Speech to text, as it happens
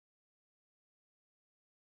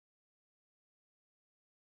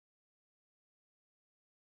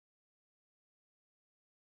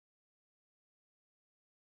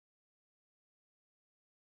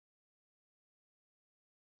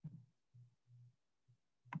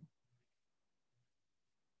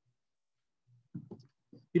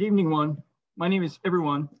Good evening, My name is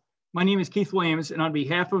Keith Williams, and on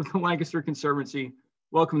behalf of the Lancaster Conservancy,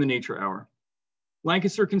 welcome to Nature Hour.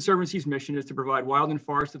 Lancaster Conservancy's mission is to provide wild and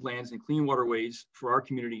forested lands and clean waterways for our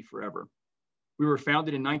community forever. We were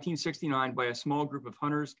founded in 1969 by a small group of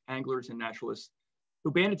hunters, anglers, and naturalists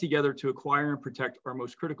who banded together to acquire and protect our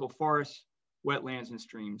most critical forests, wetlands, and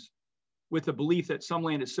streams, with the belief that some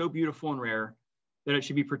land is so beautiful and rare that it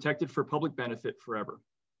should be protected for public benefit forever.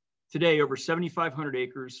 Today, over 7,500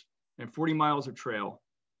 acres and 40 miles of trail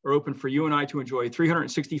are open for you and I to enjoy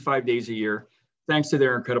 365 days a year, thanks to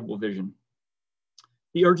their incredible vision.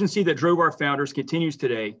 The urgency that drove our founders continues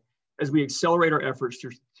today as we accelerate our efforts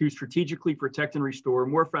to strategically protect and restore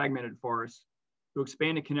more fragmented forests, to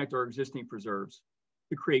expand and connect our existing preserves,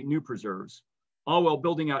 to create new preserves, all while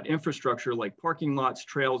building out infrastructure like parking lots,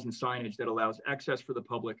 trails, and signage that allows access for the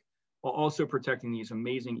public while also protecting these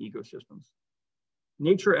amazing ecosystems.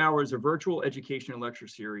 Nature Hour is a virtual education and lecture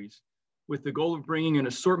series with the goal of bringing an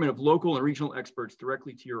assortment of local and regional experts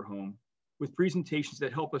directly to your home with presentations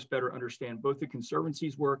that help us better understand both the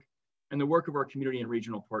Conservancy's work and the work of our community and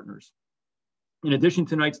regional partners. In addition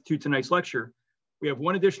to tonight's lecture, we have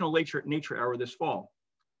one additional Nature Hour this fall.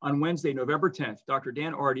 On Wednesday, November 10th, Dr.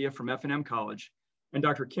 Dan Ardia from F&M College and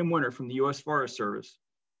Dr. Kim Winter from the U.S. Forest Service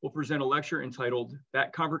will present a lecture entitled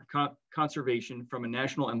Bat Conservation from a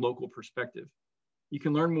National and Local Perspective. You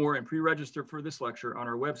can learn more and pre-register for this lecture on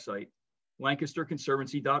our website,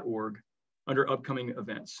 lancasterconservancy.org, under upcoming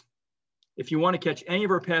events. If you want to catch any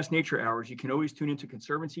of our past Nature Hours, you can always tune into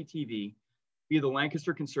Conservancy TV via the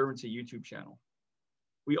Lancaster Conservancy YouTube channel.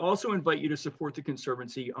 We also invite you to support the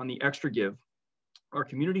Conservancy on the Extra Give, our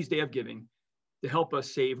community's day of giving, to help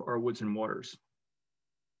us save our woods and waters.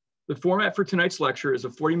 The format for tonight's lecture is a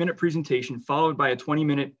 40-minute presentation followed by a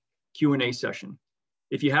 20-minute Q&A session.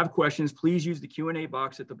 If you have questions, please use the Q&A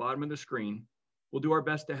box at the bottom of the screen. We'll do our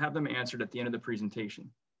best to have them answered at the end of the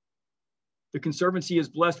presentation. The Conservancy is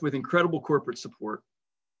blessed with incredible corporate support.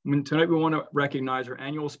 Tonight we want to recognize our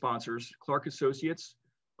annual sponsors, Clark Associates,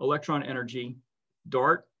 Electron Energy,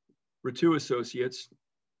 DART, RETTEW Associates,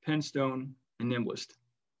 PennStone, and Nimblist.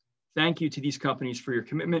 Thank you to these companies for your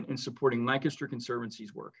commitment in supporting Lancaster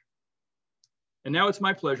Conservancy's work. And now it's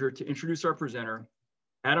my pleasure to introduce our presenter,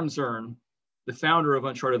 Adam Zurn, the founder of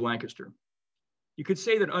Uncharted Lancaster. You could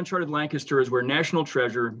say that Uncharted Lancaster is where national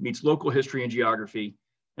treasure meets local history and geography,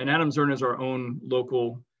 and Adam Zurn is our own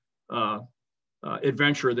local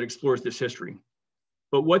adventurer that explores this history.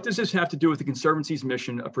 But what does this have to do with the Conservancy's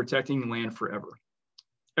mission of protecting land forever?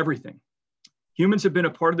 Everything. Humans have been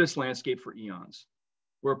a part of this landscape for eons.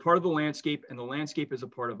 We're a part of the landscape, and the landscape is a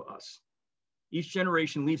part of us. Each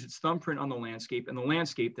generation leaves its thumbprint on the landscape, and the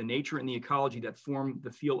landscape, the nature and the ecology that form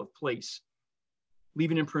the feel of place, leave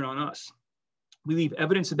an imprint on us. We leave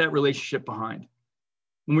evidence of that relationship behind.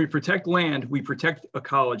 When we protect land, we protect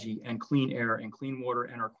ecology and clean air and clean water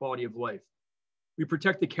and our quality of life. We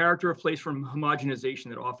protect the character of place from homogenization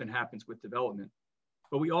that often happens with development.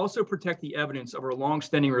 But we also protect the evidence of our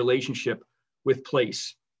long-standing relationship with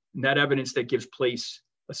place, and that evidence that gives place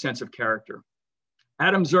a sense of character.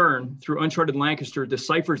 Adam Zurn, through Uncharted Lancaster,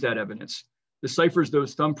 deciphers that evidence, deciphers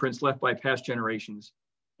those thumbprints left by past generations,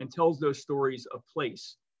 and tells those stories of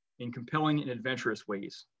place in compelling and adventurous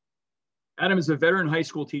ways. Adam is a veteran high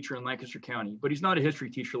school teacher in Lancaster County, but he's not a history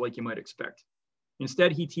teacher like you might expect.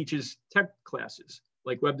 Instead, he teaches tech classes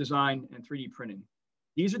like web design and 3D printing.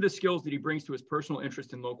 These are the skills that he brings to his personal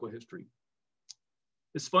interest in local history.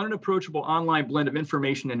 This fun and approachable online blend of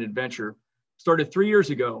information and adventure started 3 years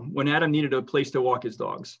ago when Adam needed a place to walk his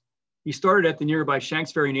dogs. He started at the nearby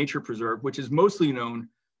Shanks Ferry Nature Preserve, which is mostly known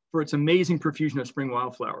for its amazing profusion of spring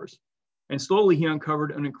wildflowers. And slowly he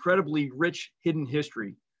uncovered an incredibly rich hidden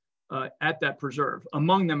history at that preserve.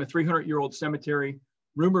 Among them, a 300-year-old cemetery,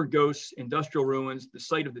 rumored ghosts, industrial ruins, the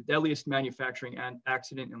site of the deadliest manufacturing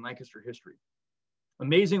accident in Lancaster history.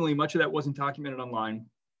 Amazingly, much of that wasn't documented online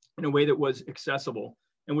in a way that was accessible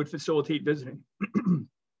and would facilitate visiting.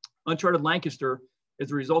 Uncharted Lancaster is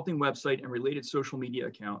the resulting website and related social media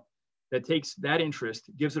account that takes that interest,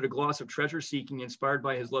 gives it a gloss of treasure seeking inspired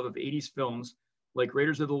by his love of 80s films like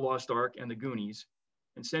Raiders of the Lost Ark and The Goonies,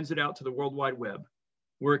 and sends it out to the World Wide Web,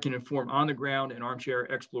 where it can inform on-the-ground and armchair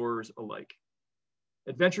explorers alike.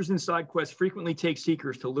 Adventures and side quests frequently take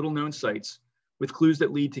seekers to little-known sites with clues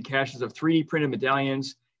that lead to caches of 3D printed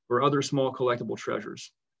medallions or other small collectible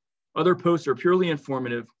treasures. Other posts are purely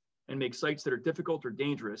informative and make sites that are difficult or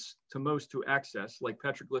dangerous to most to access, like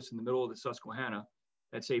petroglyphs in the middle of the Susquehanna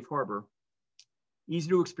at Safe Harbor, easy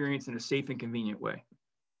to experience in a safe and convenient way.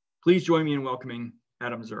 Please join me in welcoming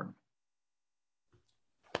Adam Zurn.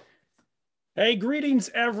 Hey, greetings,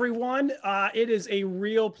 everyone. It is a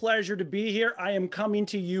real pleasure to be here. I am coming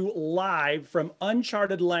to you live from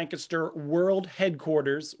Uncharted Lancaster World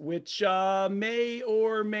Headquarters, which may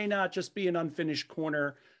or may not just be an unfinished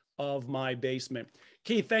corner of my basement.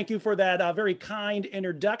 Keith, thank you for that very kind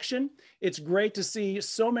introduction. It's great to see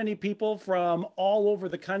so many people from all over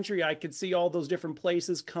the country. I could see all those different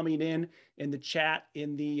places coming in the chat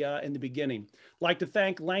in the beginning. I'd like to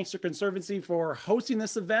thank Lancaster Conservancy for hosting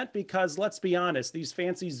this event because let's be honest, these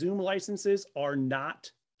fancy Zoom licenses are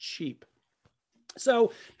not cheap.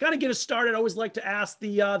 So kind of get us started, I always like to ask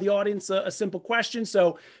the audience a simple question.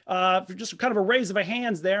 So for just kind of a raise of a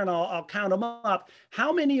hands there, and I'll count them up.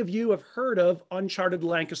 How many of you have heard of Uncharted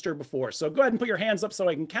Lancaster before? So go ahead and put your hands up so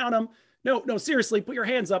I can count them. No, seriously, put your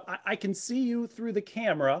hands up. I can see you through the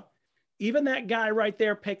camera. Even that guy right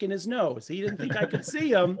there picking his nose. He didn't think I could see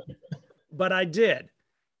him, but I did.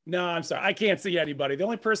 No, I'm sorry. I can't see anybody. The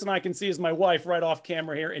only person I can see is my wife right off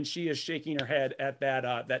camera here, and she is shaking her head at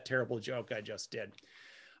that terrible joke I just did.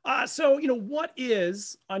 So, what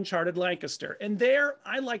is Uncharted Lancaster? And there,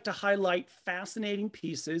 I like to highlight fascinating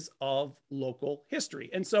pieces of local history.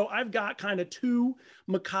 And so I've got kind of two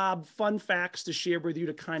macabre fun facts to share with you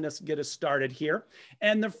to kind of get us started here.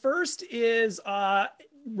 And the first is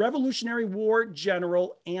Revolutionary War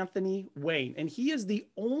General Anthony Wayne. And he is the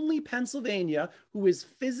only Pennsylvania who is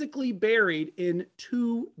physically buried in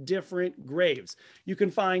two different graves. You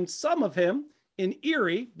can find some of him in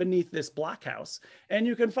Erie beneath this blockhouse, and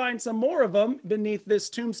you can find some more of them beneath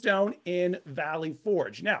this tombstone in Valley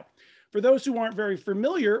Forge. Now, for those who aren't very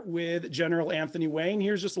familiar with General Anthony Wayne,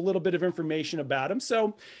 here's just a little bit of information about him.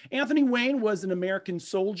 So Anthony Wayne was an American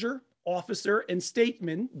soldier, officer, and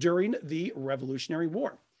statesman during the Revolutionary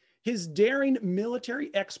War. His daring military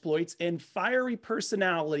exploits and fiery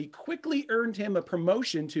personality quickly earned him a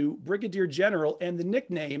promotion to brigadier general and the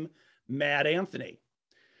nickname Mad Anthony.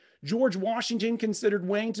 George Washington considered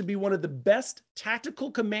Wayne to be one of the best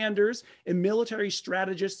tactical commanders and military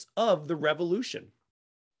strategists of the Revolution.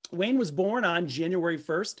 Wayne was born on January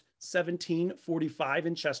 1st, 1745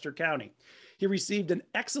 in Chester County. He received an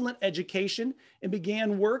excellent education and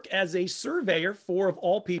began work as a surveyor for, of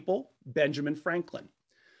all people, Benjamin Franklin.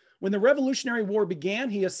 When the Revolutionary War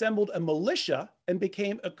began, he assembled a militia and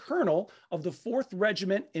became a colonel of the 4th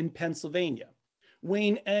Regiment in Pennsylvania.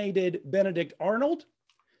 Wayne aided Benedict Arnold,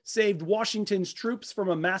 saved Washington's troops from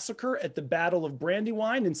a massacre at the Battle of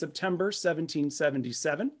Brandywine in September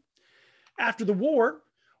 1777. After the war,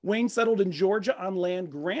 Wayne settled in Georgia on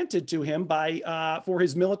land granted to him for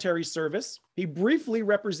his military service. He briefly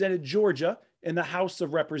represented Georgia in the House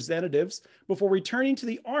of Representatives before returning to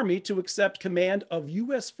the Army to accept command of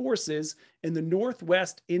U.S. forces in the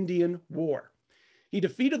Northwest Indian War. He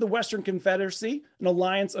defeated the Western Confederacy, an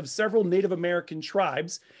alliance of several Native American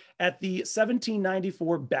tribes, at the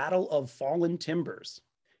 1794 Battle of Fallen Timbers.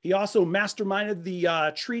 He also masterminded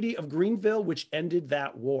the Treaty of Greenville, which ended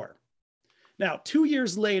that war. Now, 2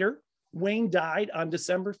 years later, Wayne died on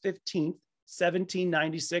December 15th,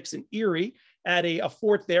 1796 in Erie at a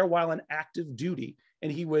fort there while on active duty,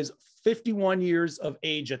 and he was 51 years of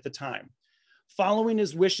age at the time. Following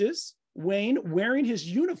his wishes, Wayne, wearing his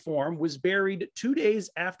uniform, was buried 2 days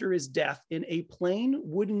after his death in a plain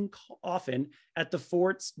wooden coffin at the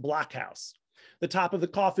fort's blockhouse. The top of the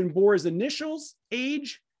coffin bore his initials,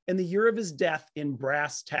 age, and the year of his death in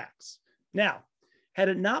brass tacks. Now, had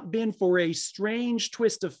it not been for a strange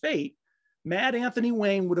twist of fate, Mad Anthony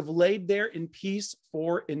Wayne would have laid there in peace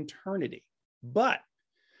for eternity. But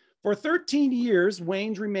for 13 years,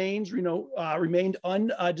 Wayne's remained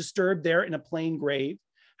undisturbed there in a plain grave.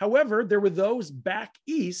 However, there were those back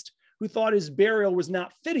east who thought his burial was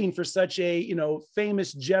not fitting for such a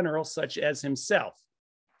famous general such as himself.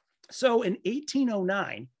 So in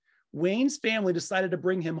 1809, Wayne's family decided to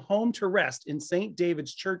bring him home to rest in St.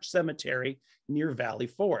 David's Church Cemetery near Valley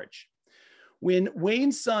Forge. When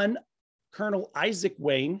Wayne's son, Colonel Isaac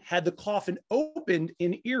Wayne, had the coffin opened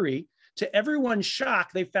in Erie, to everyone's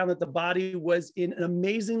shock, they found that the body was in an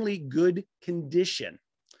amazingly good condition.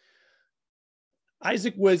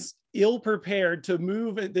 Isaac was ill-prepared to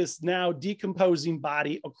move this now decomposing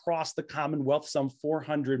body across the Commonwealth, some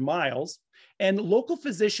 400 miles, and local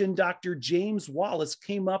physician Dr. James Wallace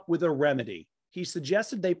came up with a remedy. He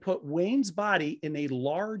suggested they put Wayne's body in a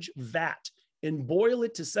large vat and boil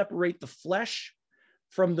it to separate the flesh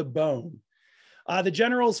from the bone. The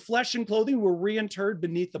general's flesh and clothing were reinterred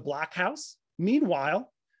beneath the blockhouse.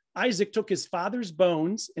 Meanwhile, Isaac took his father's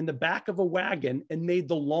bones in the back of a wagon and made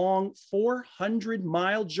the long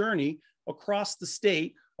 400-mile journey across the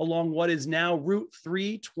state along what is now Route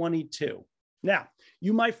 322. Now,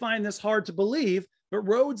 you might find this hard to believe, But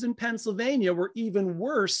roads in Pennsylvania were even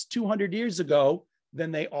worse 200 years ago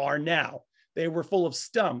than they are now. They were full of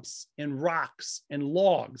stumps and rocks and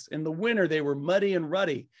logs. In the winter, they were muddy and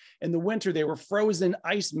rutty. In the winter, they were frozen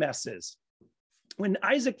ice messes. When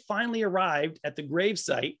Isaac finally arrived at the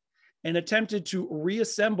gravesite and attempted to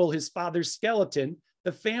reassemble his father's skeleton,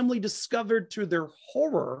 the family discovered to their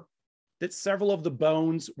horror that several of the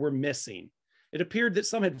bones were missing. It appeared that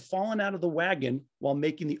some had fallen out of the wagon while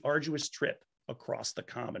making the arduous trip across the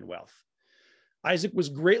Commonwealth. Isaac was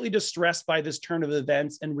greatly distressed by this turn of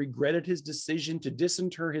events and regretted his decision to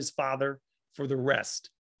disinter his father for the rest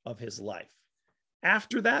of his life.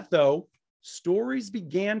 After that, though, stories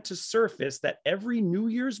began to surface that every New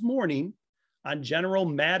Year's morning on General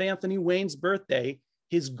Mad Anthony Wayne's birthday,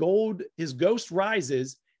 his ghost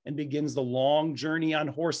rises and begins the long journey on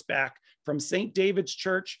horseback from St. David's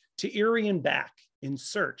Church to Erie and back in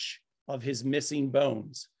search of his missing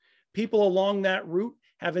bones. People along that route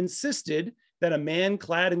have insisted that a man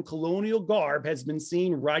clad in colonial garb has been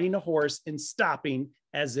seen riding a horse and stopping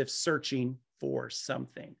as if searching for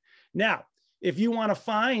something. Now, if you want to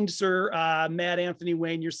find Sir Mad Anthony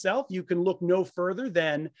Wayne yourself, you can look no further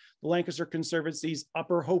than the Lancaster Conservancy's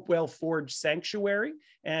Upper Hopewell Forge Sanctuary.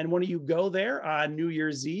 And one of you go there on New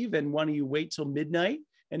Year's Eve and one of you wait till midnight.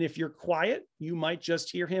 And if you're quiet, you might just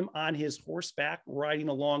hear him on his horseback riding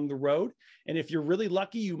along the road. And if you're really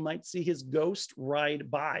lucky, you might see his ghost ride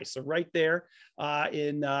by. So right there right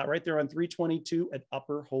there on 322 at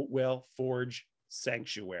Upper Hopewell Forge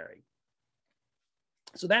Sanctuary.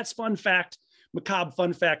 So that's macabre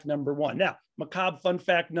fun fact number one. Now, macabre fun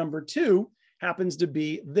fact number two happens to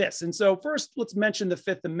be this. And so first, let's mention the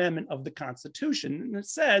Fifth Amendment of the Constitution. And it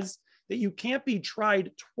says that you can't be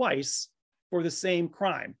tried twice for the same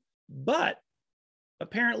crime, but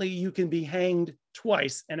apparently you can be hanged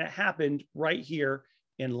twice, and it happened right here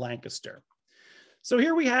in Lancaster. So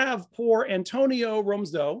here we have poor Antonio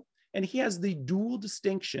Romzo, and he has the dual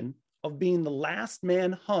distinction of being the last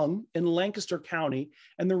man hung in Lancaster County,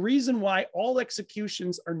 and the reason why all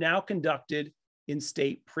executions are now conducted in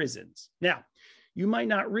state prisons. Now, you might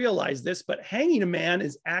not realize this, but hanging a man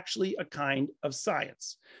is actually a kind of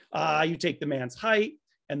science. You take the man's height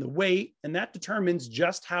and the weight, and that determines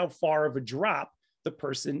just how far of a drop the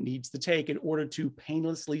person needs to take in order to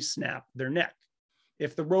painlessly snap their neck.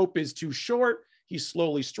 If the rope is too short, he's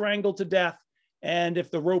slowly strangled to death. And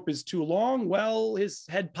if the rope is too long, well, his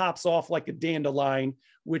head pops off like a dandelion,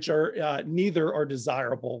 which are neither are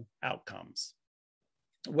desirable outcomes.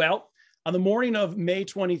 Well, on the morning of May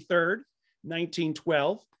 23rd,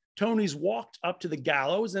 1912, Tony's walked up to the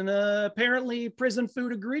gallows, and apparently prison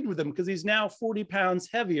food agreed with him because he's now 40 pounds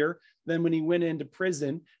heavier than when he went into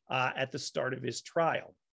prison at the start of his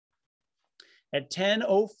trial. At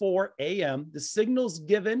 10:04 a.m., the signal's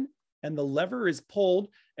given and the lever is pulled,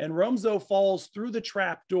 and Romzo falls through the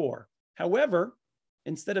trap door. However,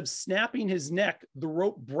 instead of snapping his neck, the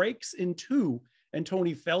rope breaks in two, and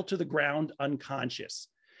Tony fell to the ground unconscious.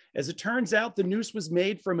 As it turns out, the noose was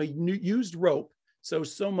made from a used rope,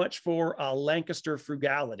 so much for Lancaster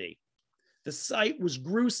frugality. The sight was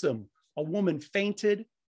gruesome. A woman fainted.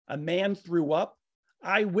 A man threw up.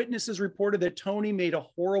 Eyewitnesses reported that Tony made a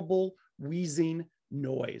horrible wheezing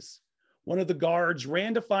noise. One of the guards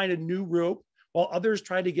ran to find a new rope, while others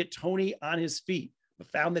tried to get Tony on his feet,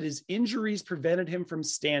 but found that his injuries prevented him from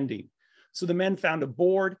standing. So the men found a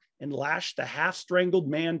board and lashed the half-strangled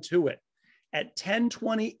man to it. At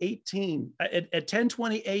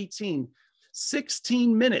 10:20:18,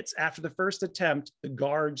 16 minutes after the first attempt, the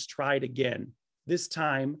guards tried again. This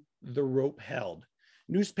time, the rope held.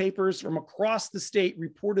 Newspapers from across the state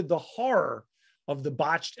reported the horror of the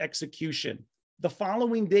botched execution. The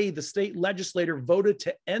following day, the state legislature voted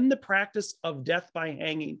to end the practice of death by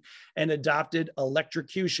hanging and adopted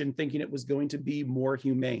electrocution, thinking it was going to be more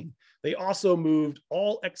humane. They also moved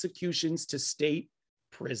all executions to state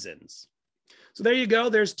prisons. So there you go.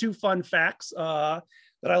 There's two fun facts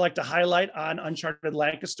that I like to highlight on Uncharted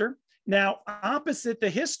Lancaster. Now, opposite the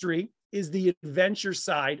history is the adventure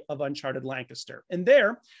side of Uncharted Lancaster. And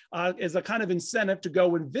there is a kind of incentive to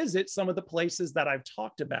go and visit some of the places that I've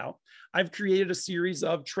talked about. I've created a series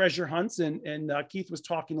of treasure hunts, and Keith was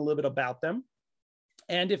talking a little bit about them.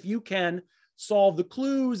 And if you can solve the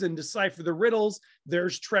clues and decipher the riddles,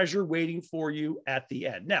 there's treasure waiting for you at the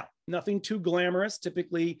end. Now, nothing too glamorous,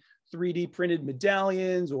 typically 3D printed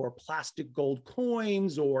medallions or plastic gold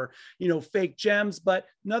coins or, fake gems, but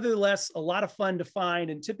nonetheless, a lot of fun to find.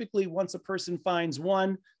 And typically once a person finds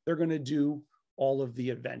one, they're going to do all of the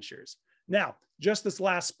adventures. Now, just this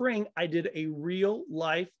last spring, I did a real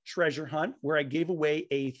life treasure hunt where I gave away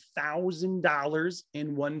 $1,000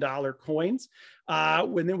 in $1 coins.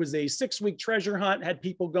 When there was a 6-week treasure hunt, had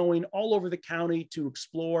people going all over the county to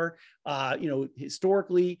explore,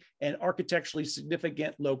 historically and architecturally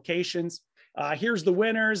significant locations. Here's the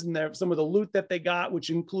winners and some of the loot that they got, which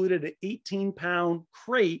included an 18-pound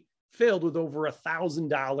crate filled with over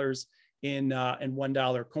 $1,000 in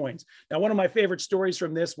 $1 coins. Now, one of my favorite stories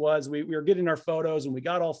from this was we were getting our photos and we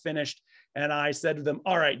got all finished. And I said to them,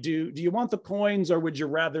 all right, do you want the coins or would you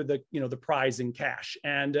rather the prize in cash?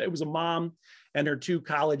 And it was a mom and her 2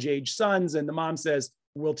 college-age sons. And the mom says,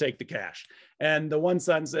 we'll take the cash. And the one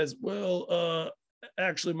son says, well,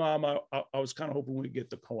 actually, Mom, I was kind of hoping we'd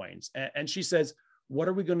get the coins. And she says, what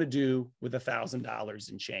are we going to do with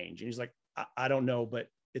 $1,000 in change? And he's like, I don't know, but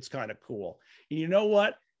it's kind of cool. And you know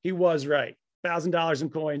what? He was right. $1,000 in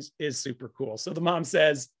coins is super cool. So the mom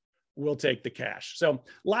says, we'll take the cash. So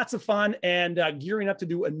lots of fun and gearing up to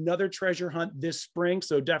do another treasure hunt this spring.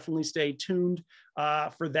 So definitely stay tuned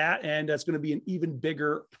for that. And it's going to be an even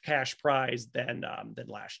bigger cash prize than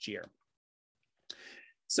last year.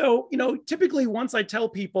 So, typically once I tell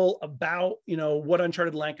people about, what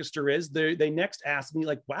Uncharted Lancaster is, they next ask me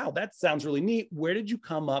like, wow, that sounds really neat. Where did you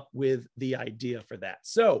come up with the idea for that?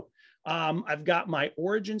 So I've got my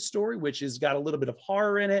origin story, which has got a little bit of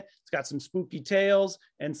horror in it. It's got some spooky tales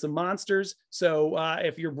and some monsters. So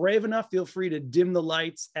if you're brave enough, feel free to dim the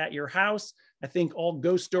lights at your house. I think all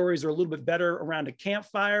ghost stories are a little bit better around a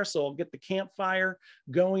campfire. So I'll get the campfire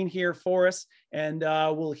going here for us. And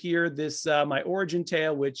we'll hear this, my origin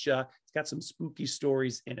tale, which it's got some spooky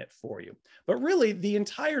stories in it for you. But really, the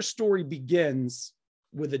entire story begins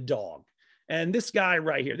with a dog. And this guy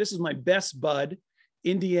right here, this is my best bud,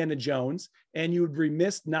 Indiana Jones, and you would be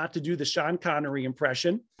remiss not to do the Sean Connery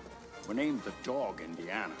impression. We named the dog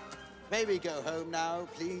Indiana. May we go home now,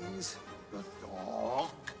 please? The dog?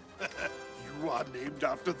 You are named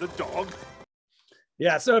after the dog?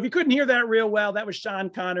 Yeah, so if you couldn't hear that real well, that was Sean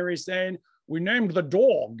Connery saying, we named the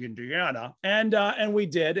dog Indiana, and we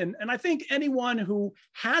did. And I think anyone who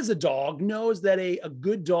has a dog knows that a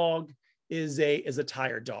good dog is a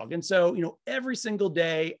tired dog. And so, every single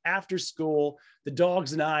day after school, the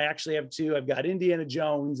dogs and I actually have 2. I've got Indiana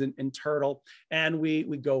Jones and Turtle, and we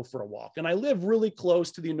go for a walk. And I live really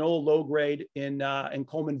close to the Enola Low Grade in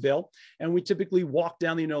Colemanville. And we typically walk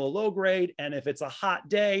down the Enola Low Grade. And if it's a hot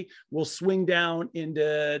day, we'll swing down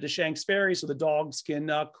into Shanks Ferry so the dogs can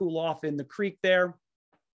cool off in the creek there.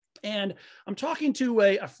 And I'm talking to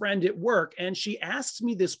a friend at work, and she asks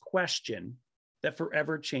me this question that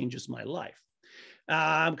forever changes my life.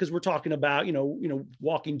 Because we're talking about,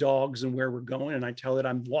 walking dogs and where we're going. And I tell her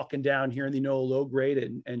I'm walking down here in the Enola Low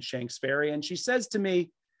Grade and Shanks Ferry. And she says to me,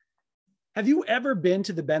 have you ever been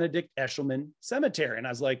to the Benedict Eshelman Cemetery? And I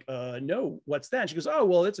was like, no, what's that? And she goes, oh,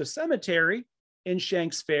 well, it's a cemetery in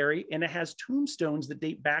Shanks Ferry, and it has tombstones that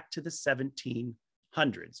date back to the 1700s.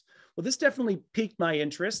 Well, this definitely piqued my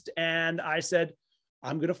interest. And I said,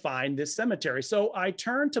 I'm going to find this cemetery. So I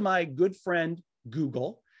turned to my good friend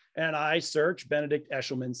Google and I searched Benedict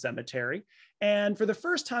Eshelman Cemetery. And for the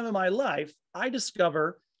first time in my life, I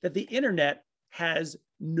discover that the internet has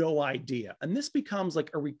no idea. And this becomes like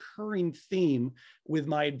a recurring theme with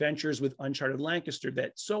my adventures with Uncharted Lancaster,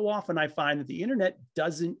 that so often I find that the internet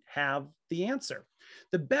doesn't have the answer.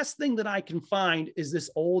 The best thing that I can find is this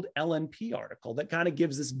old LNP article that kind of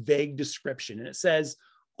gives this vague description. And it says,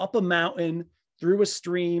 up a mountain, through a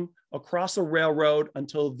stream, across a railroad,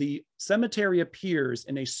 until the cemetery appears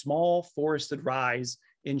in a small forested rise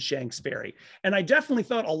in Shanks Ferry. And I definitely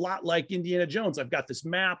felt a lot like Indiana Jones. I've got this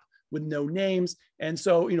map with no names. And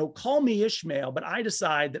so, call me Ishmael, but I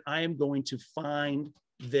decide that I am going to find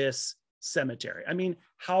this cemetery. I mean,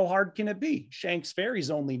 how hard can it be? Shanks Ferry is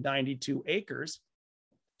only 92 acres.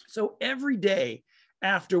 So every day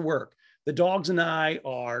after work, the dogs and I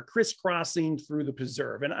are crisscrossing through the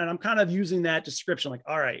preserve. And I'm kind of using that description like,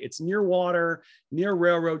 all right, it's near water, near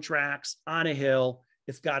railroad tracks, on a hill.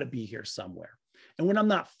 It's got to be here somewhere. And when I'm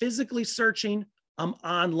not physically searching, I'm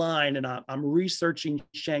online and I'm researching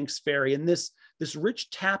Shanks Ferry. And this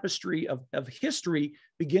rich tapestry of history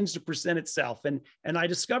begins to present itself. And I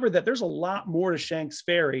discovered that there's a lot more to Shanks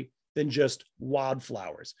Ferry than just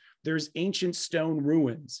wildflowers. There's ancient stone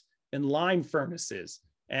ruins and lime furnaces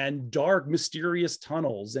and dark, mysterious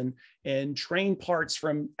tunnels and train parts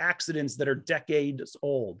from accidents that are decades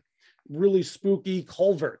old, really spooky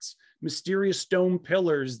culverts, mysterious stone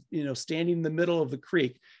pillars, standing in the middle of the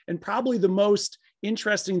creek. And probably the most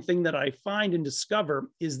interesting thing that I find and discover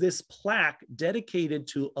is this plaque dedicated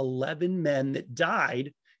to 11 men that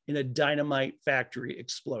died in a dynamite factory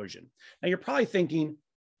explosion. Now you're probably thinking,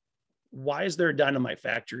 why is there a dynamite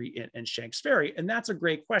factory in Shanks Ferry? And that's a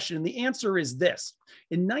great question. And the answer is this.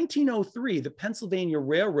 In 1903, the Pennsylvania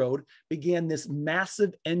Railroad began this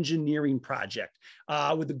massive engineering project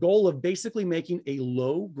with the goal of basically making a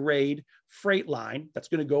low-grade freight line that's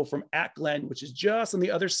going to go from Glen, which is just on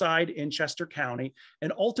the other side in Chester County,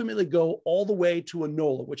 and ultimately go all the way to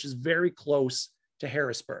Enola, which is very close to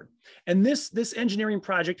Harrisburg. And this engineering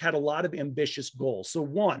project had a lot of ambitious goals. So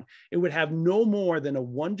one, it would have no more than a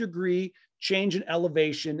 1 degree change in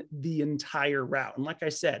elevation the entire route. And like I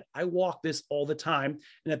said, I walk this all the time.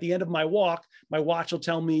 And at the end of my walk, my watch will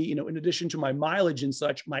tell me, you know, in addition to my mileage and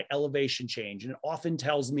such, my elevation change. And it often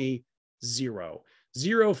tells me 0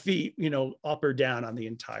 feet, you know, up or down on the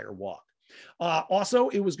entire walk. Also,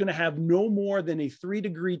 it was going to have no more than a 3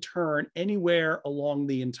 degree turn anywhere along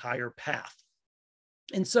the entire path.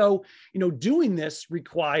 And so, you know, doing this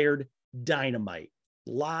required dynamite,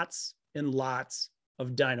 lots and lots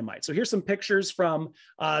of dynamite. So here's some pictures from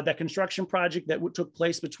that construction project that took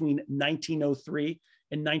place between 1903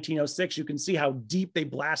 and 1906. You can see how deep they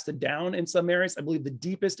blasted down in some areas. I believe the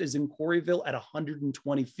deepest is in Corryville at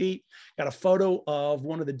 120 feet. Got a photo of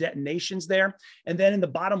one of the detonations there. And then in the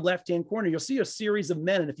bottom left-hand corner, you'll see a series of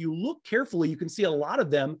men. And if you look carefully, you can see a lot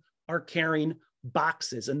of them are carrying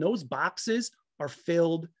boxes. And those boxes are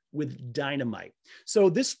filled with dynamite. So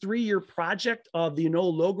this 3-year project of the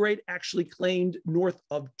Enola low grade actually claimed north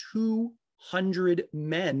of 200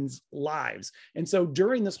 men's lives. And so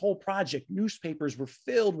during this whole project, newspapers were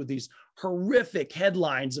filled with these horrific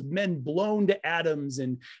headlines of men blown to atoms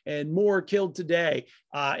and more killed today.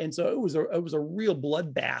 And so it was a real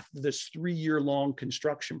bloodbath, this 3-year-long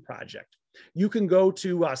construction project. You can go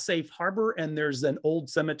to Safe Harbor, and there's an old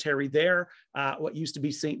cemetery there, what used to be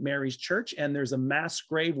St. Mary's Church, and there's a mass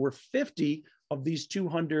grave where 50 of these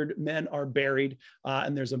 200 men are buried,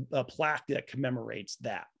 and there's a plaque that commemorates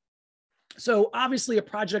that. So obviously a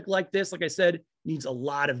project like this, like I said, needs a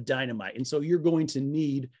lot of dynamite, and so you're going to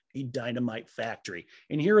need a dynamite factory.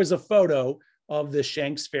 And here is a photo of the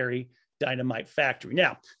Shanks Ferry dynamite factory.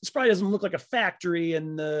 Now, this probably doesn't look like a factory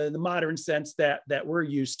in the modern sense that we're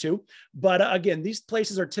used to, but again, these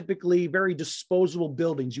places are typically very disposable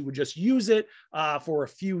buildings. You would just use it for a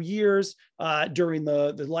few years during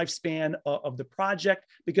the lifespan of the project,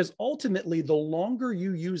 because ultimately, the longer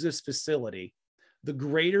you use this facility, the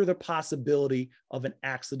greater the possibility of an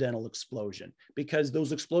accidental explosion, because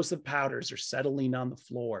those explosive powders are settling on the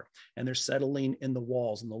floor and they're settling in the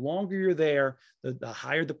walls. And the longer you're there, the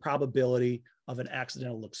higher the probability of an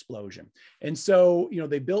accidental explosion. And so, you know,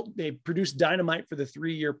 they produced dynamite for the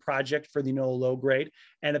 3-year project for the Enola low grade.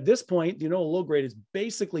 And at this point, the Enola low grade is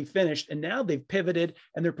basically finished. And now they've pivoted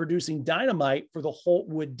and they're producing dynamite for the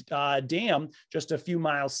Holtwood Dam, just a few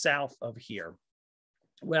miles south of here.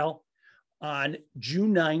 Well, on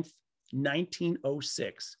June 9th,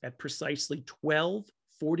 1906, at precisely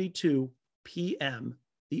 12:42 p.m.,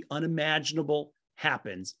 the unimaginable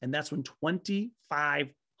happens. And that's when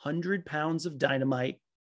 2,500 pounds of dynamite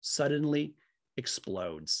suddenly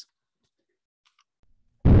explodes.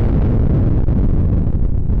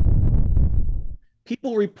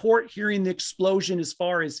 People report hearing the explosion as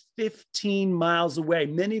far as 15 miles away.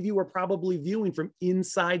 Many of you are probably viewing from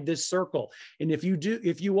inside this circle. And if you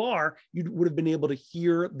would have been able to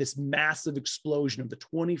hear this massive explosion of the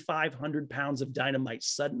 2,500 pounds of dynamite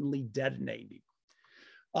suddenly detonating.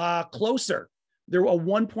 Closer, a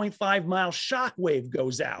 1.5 mile shock wave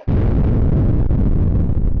goes out.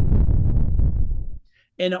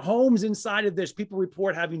 And homes inside of this, people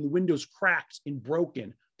report having the windows cracked and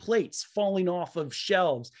broken, plates falling off of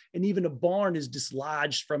shelves, and even a barn is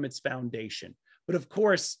dislodged from its foundation. But of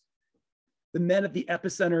course, the men at the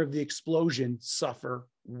epicenter of the explosion suffer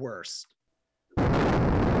worse.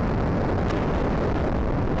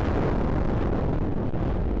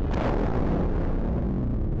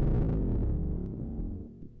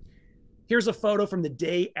 Here's a photo from the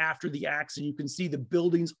day after the accident. You can see the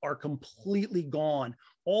buildings are completely gone.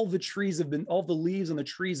 All the leaves on the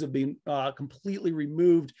trees have been completely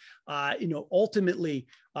removed. Ultimately,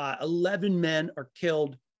 11 men are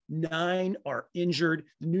killed, 9 are injured.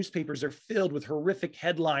 The newspapers are filled with horrific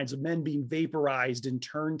headlines of men being vaporized and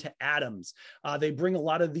turned to atoms. They bring a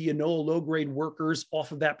lot of the Enola low-grade workers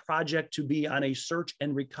off of that project to be on a search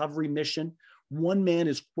and recovery mission. One man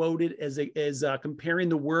is quoted as comparing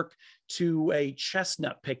the work to a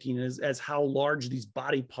chestnut picking as how large these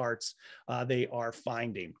body parts they are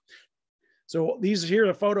finding. So here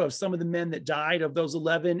are a photo of some of the men that died of those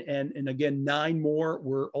 11. And again, 9 more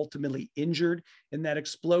were ultimately injured in that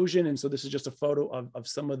explosion. And so this is just a photo of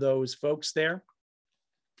some of those folks there.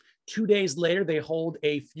 2 days later, they hold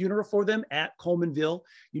a funeral for them at Colemanville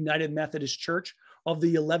United Methodist Church. Of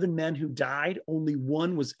the 11 men who died, only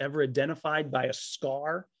one was ever identified by a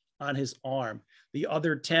scar on his arm. The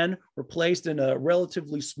other 10 were placed in a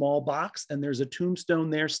relatively small box, and there's a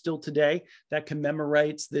tombstone there still today that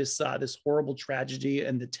commemorates this, this horrible tragedy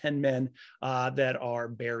and the 10 men that are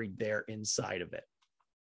buried there inside of it.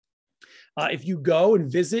 If you go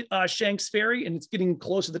and visit Shanks Ferry, and it's getting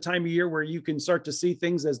close to the time of year where you can start to see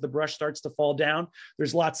things as the brush starts to fall down,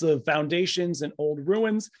 there's lots of foundations and old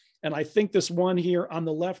ruins. And I think this one here on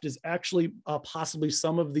the left is actually possibly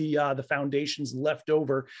some of the foundations left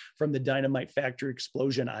over from the dynamite factory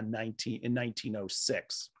explosion in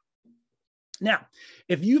 1906. Now,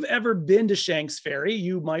 if you've ever been to Shanks Ferry,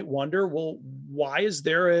 you might wonder, well, why is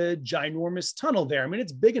there a ginormous tunnel there? I mean,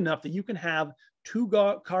 it's big enough that you can have two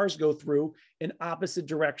cars go through in opposite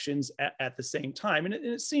directions at the same time. And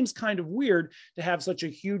it seems kind of weird to have such a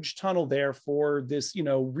huge tunnel there for this, you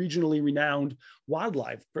know, regionally renowned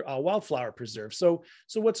wildflower preserve. So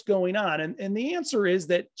what's going on? And the answer is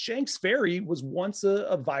that Shanks Ferry was once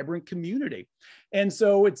a vibrant community. And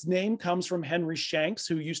so its name comes from Henry Shanks,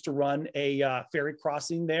 who used to run a ferry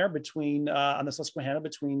crossing there between on the Susquehanna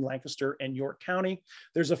between Lancaster and York County.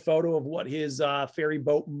 There's a photo of what his ferry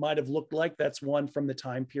boat might have looked like. That's one from the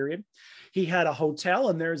time period. He had a hotel,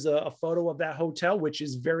 and there's a photo of that hotel, which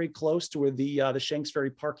is very close to where the Shanks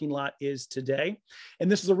Ferry parking lot is today.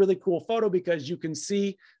 And this is a really cool photo because you can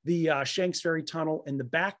see the Shanks Ferry tunnel in the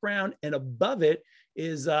background, and above it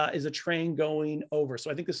is a train going over.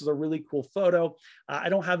 So I think this is a really cool photo. I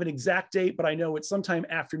don't have an exact date, but I know it's sometime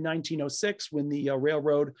after 1906 when the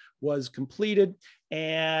railroad was completed,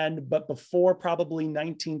 but before probably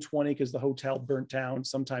 1920 because the hotel burnt down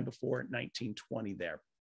sometime before 1920 there.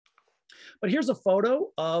 But here's a photo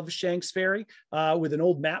of Shanks Ferry with an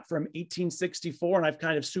old map from 1864, and I've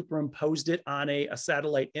kind of superimposed it on a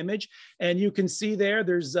satellite image. And you can see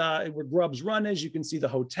there's where Grubb's Run is. You can see the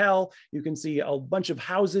hotel. You can see a bunch of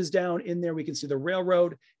houses down in there. We can see the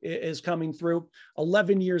railroad is coming through.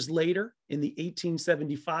 11 years later, in the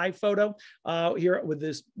 1875 photo here with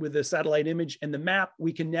the satellite image and the map,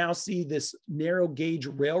 we can now see this narrow gauge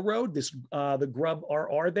railroad, the Grubb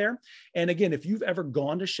RR there. And again, if you've ever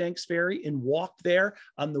gone to Shanks Ferry and walked there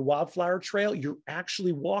on the Wildflower Trail, you're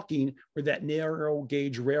actually walking where that narrow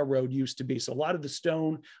gauge railroad used to be. So a lot of the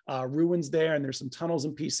stone ruins there, and there's some tunnels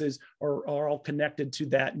and pieces are all connected to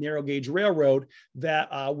that narrow gauge railroad that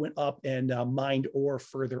went up and mined ore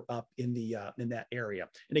further up in that area.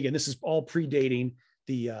 And again, this is all predating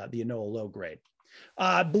the Enola low grade.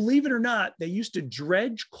 Believe it or not, they used to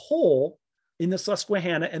dredge coal in the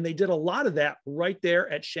Susquehanna, and they did a lot of that right there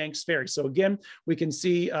at Shanks Ferry. So again, we can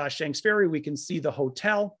see Shanks Ferry, we can see the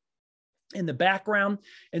hotel in the background.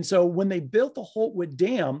 And so when they built the Holtwood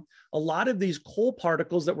Dam, a lot of these coal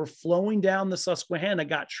particles that were flowing down the Susquehanna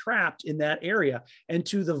got trapped in that area, and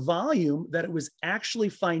to the volume that it was actually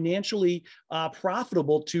financially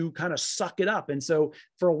profitable to kind of suck it up. And so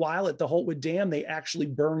for a while at the Holtwood Dam, they actually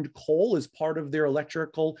burned coal as part of their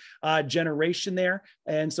electrical generation there.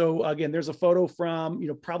 And so again, there's a photo from,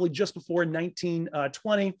 probably just before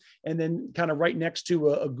 1920, and then kind of right next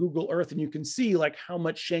to a Google Earth, and you can see like how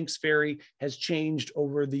much Shanks Ferry has changed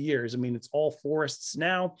over the years. I mean, it's all forests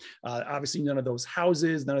now. Obviously, none of those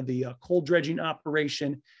houses, none of the coal dredging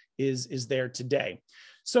operation is there today.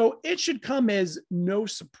 So it should come as no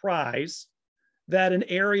surprise that an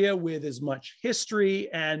area with as much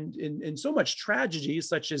history and so much tragedy,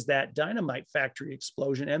 such as that dynamite factory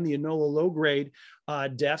explosion and the Enola low grade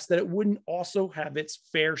deaths, that it wouldn't also have its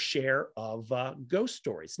fair share of ghost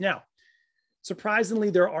stories. Now,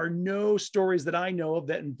 surprisingly, there are no stories that I know of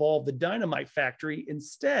that involve the dynamite factory.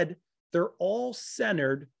 Instead, they're all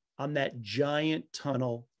centered on that giant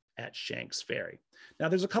tunnel at Shanks Ferry. Now,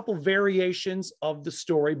 there's a couple variations of the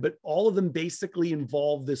story, but all of them basically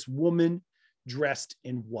involve this woman dressed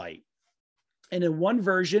in white. And in one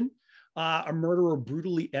version, a murderer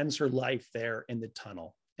brutally ends her life there in the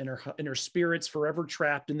tunnel, and her spirit's forever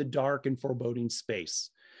trapped in the dark and foreboding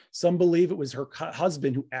space. Some believe it was her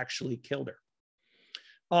husband who actually killed her.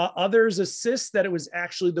 Others insist that it was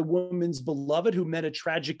actually the woman's beloved who met a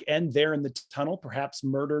tragic end there in the tunnel, perhaps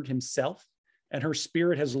murdered himself, and her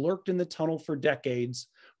spirit has lurked in the tunnel for decades,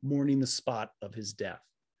 mourning the spot of his death.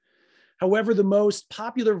 However, the most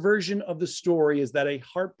popular version of the story is that a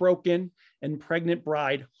heartbroken and pregnant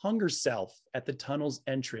bride hung herself at the tunnel's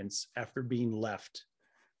entrance after being left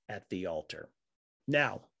at the altar.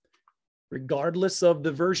 Now, regardless of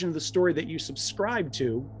the version of the story that you subscribe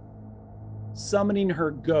to, summoning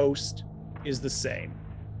her ghost is the same.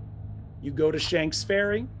 You go to Shanks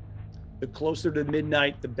Ferry, The closer to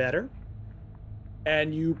midnight, the better.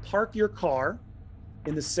 And you park your car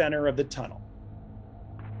in the center of the tunnel.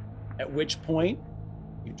 At which point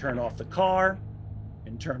you turn off the car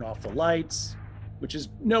and turn off the lights, which is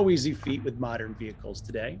no easy feat with modern vehicles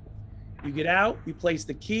today. You get out, you place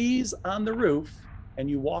the keys on the roof, and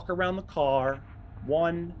you walk around the car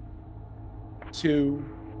 1, 2,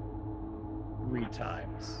 3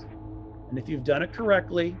 times. And if you've done it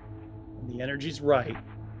correctly and the energy's right,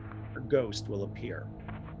 a ghost will appear.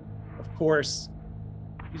 Of course,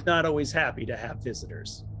 he's not always happy to have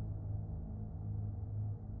visitors.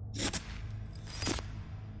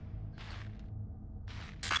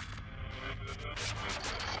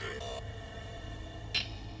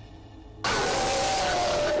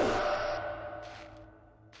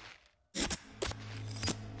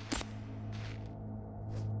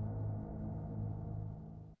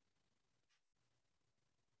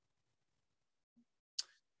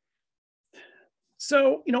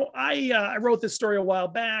 So, I wrote this story a while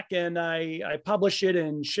back, and I published it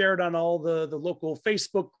and shared on all the local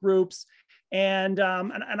Facebook groups. And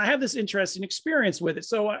I have this interesting experience with it.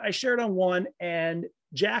 So I shared on one, and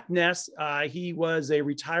Jack Ness, he was a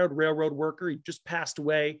retired railroad worker. He just passed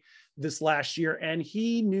away this last year, and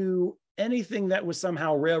he knew anything that was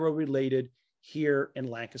somehow railroad related here in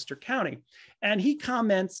Lancaster County. And he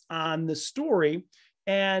comments on the story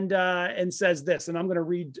and says this, and I'm going to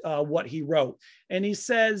read what he wrote. And he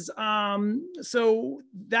says, so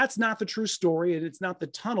that's not the true story, and it's not the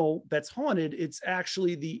tunnel that's haunted, it's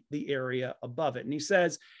actually the area above it. And he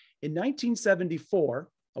says, in 1974,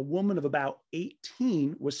 a woman of about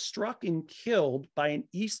 18 was struck and killed by an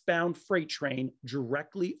eastbound freight train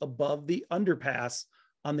directly above the underpass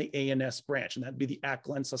on the A&S branch, and that'd be the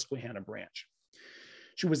Ackland Susquehanna branch.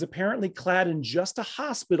 She was apparently clad in just a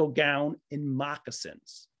hospital gown and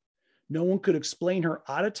moccasins. No one could explain her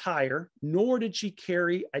odd attire, nor did she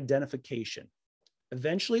carry identification.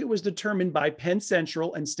 Eventually, it was determined by Penn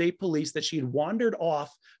Central and state police that she had wandered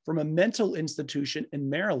off from a mental institution in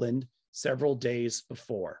Maryland several days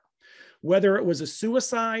before. Whether it was a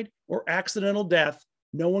suicide or accidental death,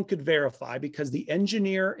 no one could verify because the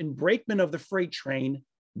engineer and brakeman of the freight train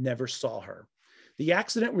never saw her. The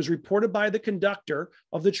accident was reported by the conductor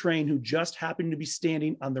of the train, who just happened to be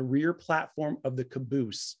standing on the rear platform of the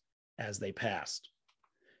caboose as they passed.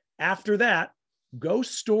 After that,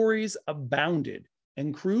 ghost stories abounded,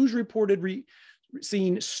 and crews reported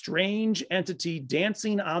seeing strange entity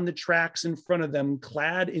dancing on the tracks in front of them,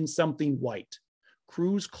 clad in something white.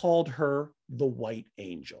 Crews called her the White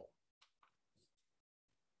Angel.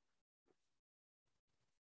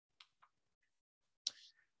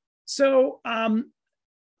 So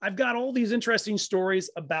I've got all these interesting stories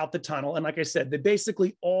about the tunnel. And like I said, they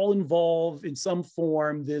basically all involve in some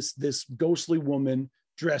form this ghostly woman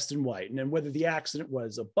dressed in white. And then whether the accident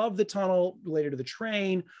was above the tunnel related to the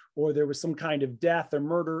train, or there was some kind of death or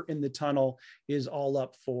murder in the tunnel, is all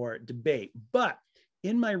up for debate. But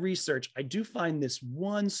in my research, I do find this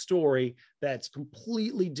one story that's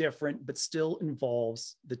completely different, but still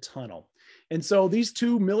involves the tunnel. And so these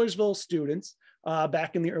two Millersville students,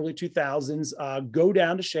 back in the early 2000s, go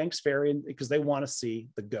down to Shanks Ferry because they want to see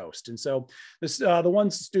the ghost. And so this, the one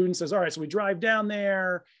student says, all right, so we drive down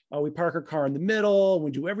there, we park our car in the middle, we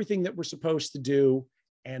do everything that we're supposed to do,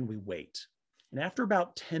 and we wait. And after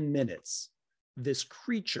about 10 minutes, this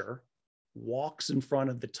creature walks in front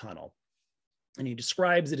of the tunnel. And he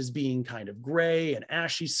describes it as being kind of gray and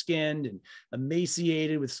ashy skinned and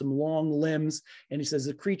emaciated with some long limbs. And he says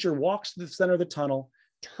the creature walks to the center of the tunnel,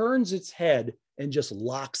 turns its head, and just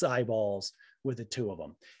locks eyeballs with the two of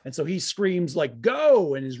them. And so he screams like,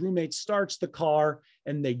 go, and his roommate starts the car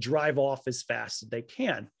and they drive off as fast as they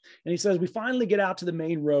can. And he says, we finally get out to the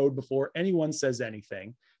main road before anyone says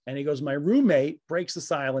anything. And he goes, my roommate breaks the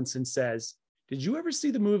silence and says, did you ever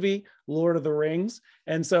see the movie Lord of the Rings?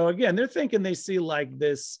 And so again, they're thinking they see like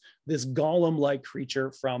this golem-like creature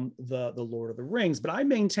from the Lord of the Rings, but I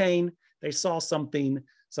maintain they saw something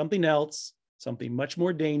else, something much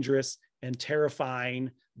more dangerous and terrifying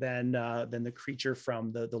than the creature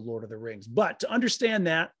from the Lord of the Rings. But to understand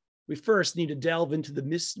that, we first need to delve into the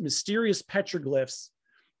mysterious petroglyphs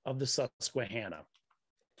of the Susquehanna.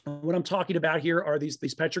 What I'm talking about here are these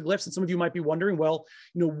petroglyphs, and some of you might be wondering, well,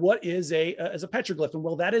 what is a petroglyph? And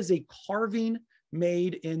well, that is a carving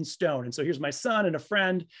made in stone. And so here's my son and a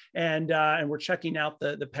friend, and we're checking out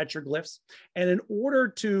the petroglyphs. And in order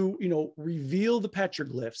to reveal the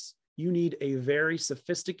petroglyphs, you need a very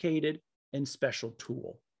sophisticated and special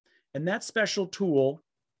tool. And that special tool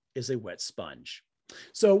is a wet sponge.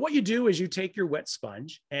 So what you do is you take your wet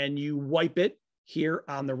sponge and you wipe it here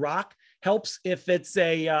on the rock. Helps if it's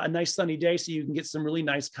a nice sunny day, so you can get some really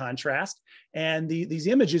nice contrast. And these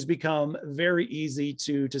images become very easy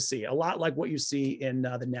to see, a lot like what you see in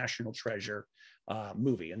the National Treasure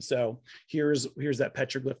movie. And so here's that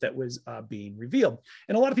petroglyph that was being revealed.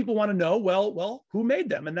 And a lot of people want to know, well, who made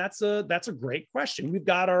them? And that's a great question. We've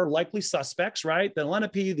got our likely suspects, right? The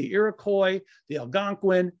Lenape, the Iroquois, the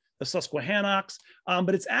Algonquin, the Susquehannocks,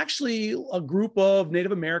 but it's actually a group of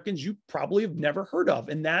Native Americans you probably have never heard of,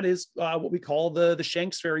 and that is what we call the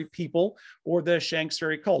Shanks Ferry people or the Shanks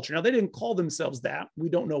Ferry culture. Now, they didn't call themselves that. We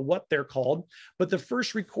don't know what they're called, but the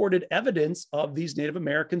first recorded evidence of these Native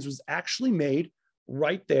Americans was actually made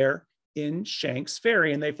right there in Shanks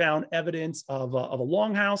Ferry, and they found evidence of a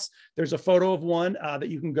longhouse. There's a photo of one that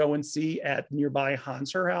you can go and see at nearby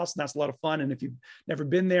Hans Her House, and that's a lot of fun. And if you've never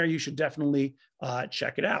been there, you should definitely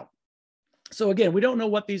check it out. So again, we don't know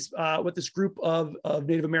what this group of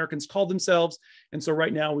Native Americans called themselves, and so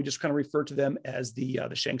right now we just kind of refer to them as the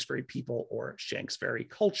Shanks Ferry people or Shanks Ferry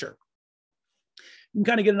culture. You can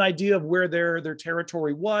kind of get an idea of where their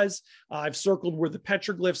territory was. I've circled where the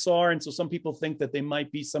petroglyphs are, and so some people think that they might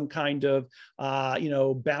be some kind of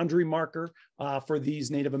boundary marker for these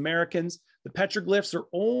Native Americans. The petroglyphs are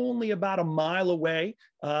only about a mile away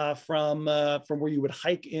from where you would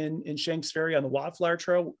hike in Shanks Ferry on the Wildflower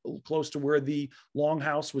Trail, close to where the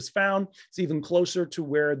longhouse was found. It's even closer to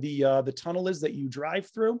where the tunnel is that you drive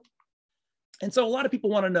through. And so a lot of people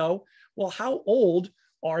want to know, well, how old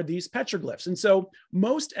are these petroglyphs? And so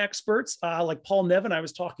most experts, like Paul Nevin, I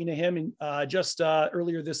was talking to him just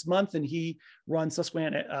earlier this month, and he runs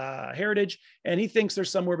Susquehanna Heritage, and he thinks they're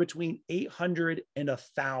somewhere between 800 and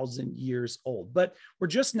 1,000 years old. But we're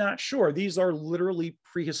just not sure. These are literally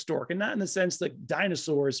prehistoric, and not in the sense that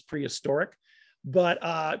dinosaurs prehistoric,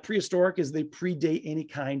 but prehistoric is they predate any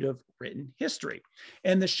kind of written history.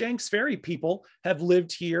 And the Shanks Ferry people have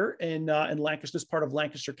lived here in Lancaster, this part of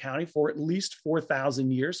Lancaster County, for at least 4,000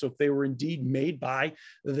 years. So if they were indeed made by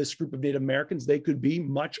this group of Native Americans, they could be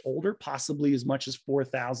much older, possibly as much as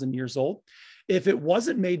 4,000 years old. If it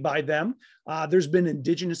wasn't made by them, there's been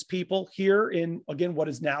indigenous people here in, again, what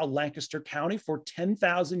is now Lancaster County for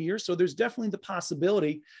 10,000 years. So there's definitely the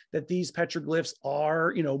possibility that these petroglyphs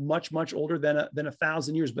are, much, much older than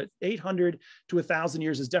 1,000 years. But 800 to 1,000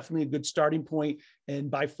 years is definitely a good starting point, and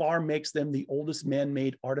by far makes them the oldest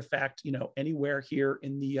man-made artifact, anywhere here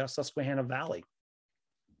in the Susquehanna Valley.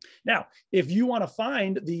 Now, if you want to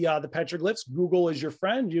find the petroglyphs, Google is your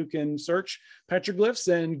friend. You can search petroglyphs,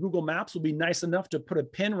 and Google Maps will be nice enough to put a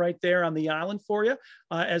pin right there on the island for you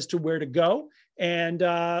as to where to go. And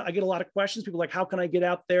I get a lot of questions. People are like, how can I get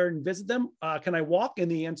out there and visit them? Can I walk? And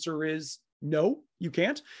the answer is no, you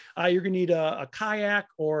can't. You're going to need a kayak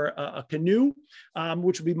or a canoe,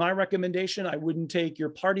 which would be my recommendation. I wouldn't take your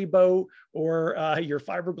party boat or your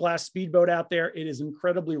fiberglass speedboat out there. It is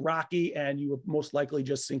incredibly rocky, and you would most likely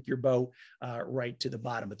just sink your boat right to the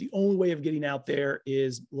bottom. But the only way of getting out there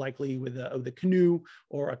is likely with a canoe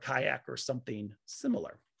or a kayak or something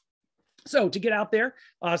similar. So to get out there,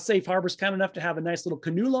 Safe Harbor's kind enough to have a nice little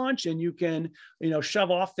canoe launch, and you can,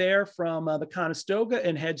 shove off there from the Conestoga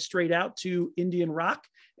and head straight out to Indian Rock.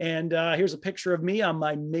 And here's a picture of me on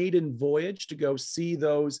my maiden voyage to go see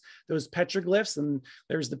those petroglyphs. And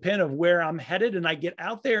there's the pin of where I'm headed. And I get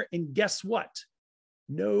out there, and guess what?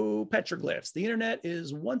 No petroglyphs. The internet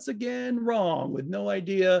is once again wrong, with no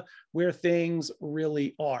idea where things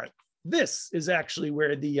really are. This is actually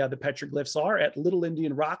where the petroglyphs are, at Little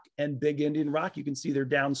Indian Rock and Big Indian Rock. You can see they're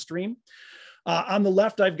downstream. On the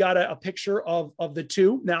left, I've got a picture of the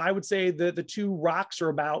two. Now, I would say the two rocks are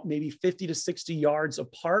about maybe 50 to 60 yards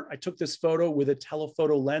apart. I took this photo with a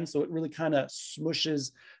telephoto lens, so it really kind of smushes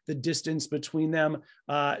the distance between them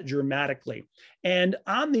dramatically. And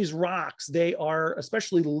on these rocks, they are,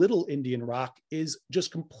 especially Little Indian Rock, is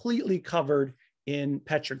just completely covered in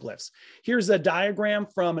petroglyphs. Here's a diagram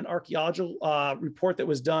from an archaeological report that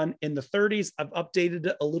was done in the 30s. I've updated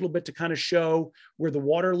it a little bit to kind of show where the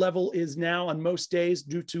water level is now on most days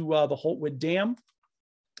due to the Holtwood Dam.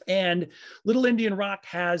 And Little Indian Rock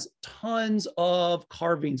has tons of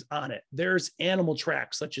carvings on it. There's animal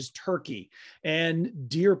tracks such as turkey and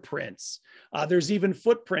deer prints. There's even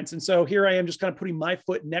footprints. And so here I am just kind of putting my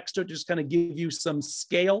foot next to it, just kind of give you some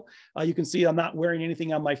scale. You can see I'm not wearing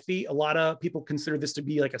anything on my feet. A lot of people consider this to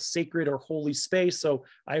be like a sacred or holy space. So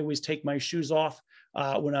I always take my shoes off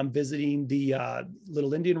when I'm visiting the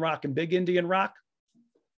Little Indian Rock and Big Indian Rock.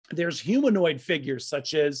 There's humanoid figures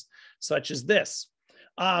such as this.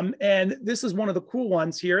 And this is one of the cool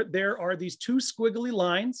ones here. There are these two squiggly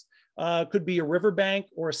lines. Could be a riverbank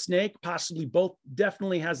or a snake, possibly both.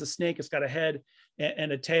 Definitely has a snake. It's got a head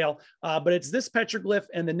and a tail. But it's this petroglyph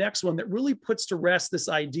and the next one that really puts to rest this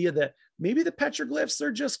idea that maybe the petroglyphs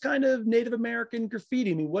are just kind of Native American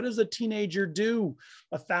graffiti. I mean, what does a teenager do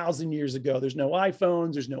 1,000 years ago? There's no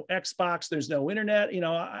iPhones, there's no Xbox, there's no internet. You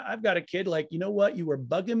know, I've got a kid like, you know what? You were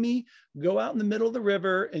bugging me. Go out in the middle of the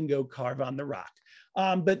river and go carve on the rock.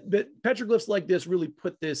 But petroglyphs like this really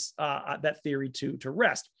put this that theory to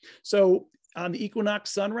rest. So on the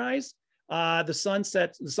equinox sunrise,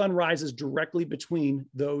 the sun rises directly between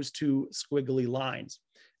those two squiggly lines.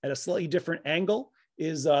 At a slightly different angle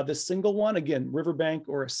is this single one, again, riverbank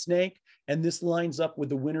or a snake. And this lines up with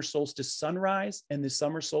the winter solstice sunrise and the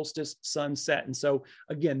summer solstice sunset. And so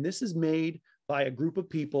again, this is made by a group of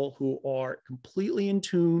people who are completely in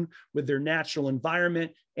tune with their natural environment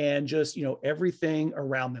and just, you know, everything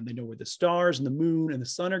around them. They know where the stars and the moon and the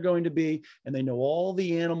sun are going to be, and they know all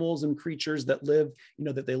the animals and creatures that live, you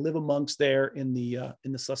know, that they live amongst there in the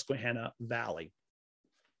Susquehanna Valley.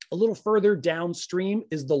 A little further downstream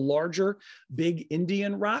is the larger Big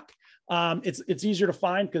Indian Rock. It's easier to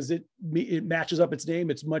find because it matches up its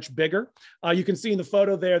name. It's much bigger. You can see in the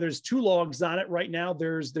photo there's 2 logs on it right now.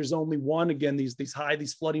 There's only one. Again, these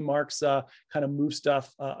flooding marks kind of move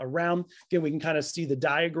stuff around. Again, we can kind of see the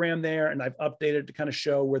diagram there, and I've updated to kind of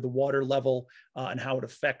show where the water level and how it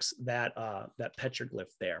affects that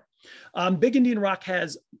petroglyph there. Big Indian Rock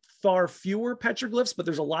has far fewer petroglyphs, but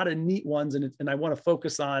there's a lot of neat ones, and I want to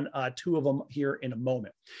focus on 2 of them here in a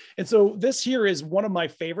moment. And so this here is one of my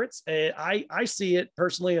favorites. I see it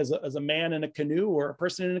personally as a man in a canoe, or a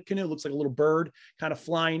person in a canoe. It looks like a little bird kind of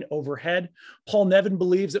flying overhead. Paul Nevin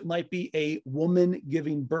believes it might be a woman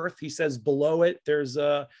giving birth. He says below it there's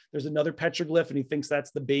another petroglyph, and he thinks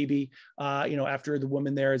that's the baby, you know, after the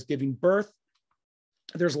woman there is giving birth.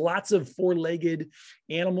 There's lots of 4-legged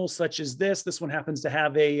animals such as this. This one happens to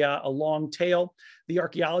have a long tail. The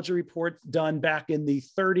archaeology report done back in the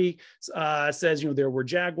 30s says, you know, there were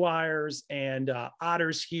jaguars and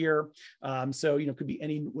otters here. So, you know, it could be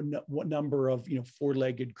any number of, you know,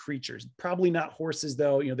 4-legged creatures. Probably not horses,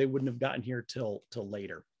 though. You know, they wouldn't have gotten here till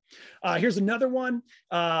later. Here's another one,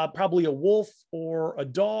 probably a wolf or a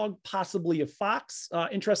dog, possibly a fox.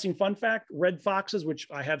 Interesting fun fact, red foxes, which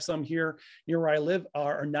I have some here near where I live,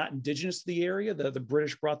 are not indigenous to the area. The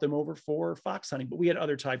British brought them over for fox hunting, but we had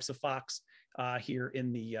other types of fox here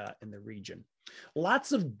in the region.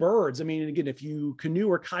 Lots of birds. I mean, again, if you canoe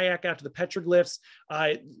or kayak out to the petroglyphs,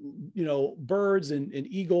 you know, birds and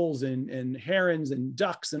eagles and herons and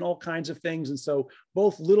ducks and all kinds of things. And so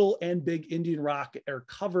both Little and Big Indian Rock are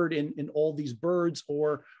covered in all these birds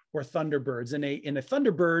or thunderbirds. And a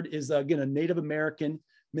thunderbird is, again, a Native American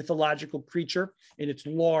mythological creature, and it's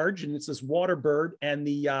large, and it's this water bird, and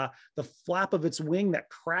the flap of its wing, that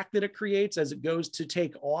crack that it creates as it goes to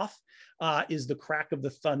take off, is the crack of the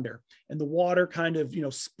thunder, and the water kind of, you know,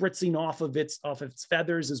 spritzing off of its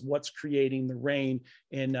feathers is what's creating the rain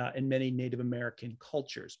in many Native American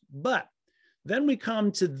cultures. But then we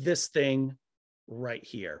come to this thing right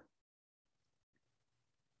here.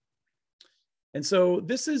 And so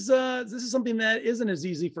this is something that isn't as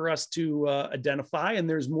easy for us to identify, and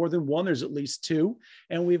there's more than one. There's at least 2,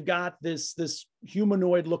 and we've got this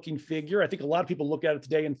humanoid-looking figure. I think a lot of people look at it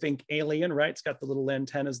today and think alien, right? It's got the little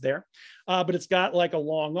antennas there, but it's got like a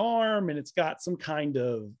long arm, and it's got some kind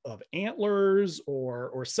of antlers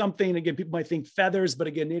or something. Again, people might think feathers, but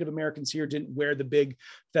again, Native Americans here didn't wear the big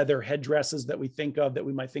feather headdresses that we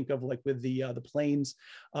might think of like with the Plains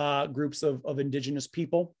groups of indigenous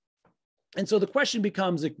people. And so the question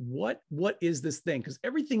becomes, like, what is this thing? Because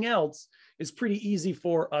everything else is pretty easy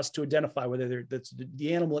for us to identify, whether that's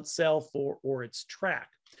the animal itself or its track.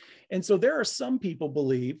 And so there are some people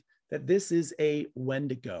believe that this is a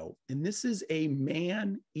Wendigo, and this is a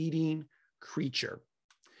man-eating creature.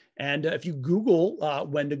 And if you Google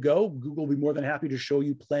Wendigo, Google will be more than happy to show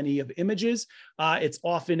you plenty of images. It's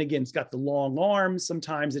often, again, it's got the long arms.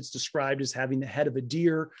 Sometimes it's described as having the head of a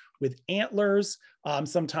deer with antlers.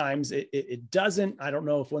 Sometimes it doesn't. I don't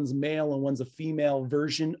know if one's male and one's a female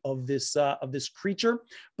version of this creature.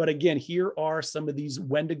 But again, here are some of these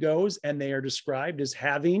Wendigos, and they are described as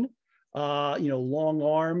having long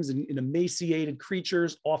arms and emaciated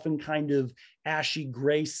creatures, often kind of ashy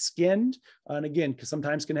gray skinned. And again,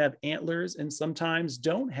 sometimes can have antlers and sometimes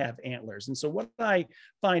don't have antlers. And so what I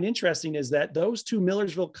find interesting is that those 2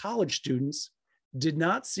 Millersville College students did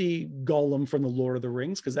not see Gollum from the Lord of the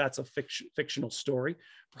Rings, because that's a fictional story.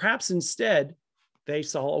 Perhaps instead, they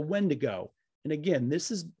saw a Wendigo. And again,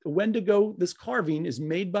 this is a Wendigo. This carving is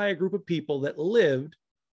made by a group of people that lived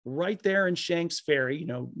right there in Shanks Ferry,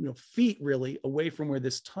 feet really away from where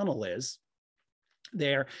this tunnel is.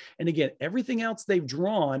 there. And again, everything else they've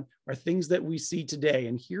drawn are things that we see today.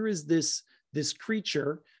 And here is this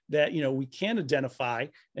creature that, we can identify,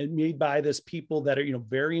 and made by this people that are,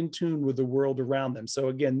 very in tune with the world around them. So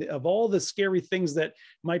again, of all the scary things that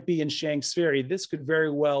might be in Shanks Ferry, this could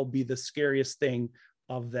very well be the scariest thing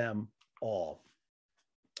of them all.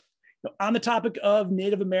 Now, on the topic of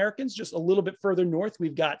Native Americans, just a little bit further north,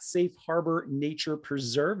 we've got Safe Harbor Nature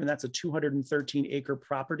Preserve, and that's a 213-acre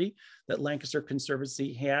property that Lancaster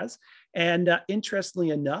Conservancy has. And interestingly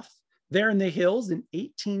enough, there in the hills in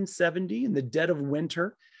 1870, in the dead of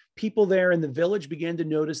winter, people there in the village began to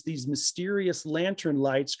notice these mysterious lantern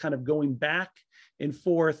lights kind of going back and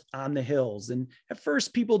forth on the hills. And at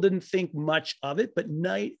first, people didn't think much of it, but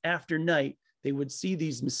night after night, they would see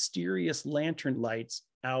these mysterious lantern lights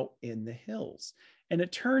out in the hills. And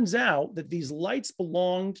it turns out that these lights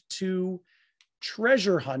belonged to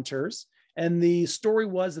treasure hunters. And the story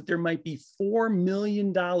was that there might be $4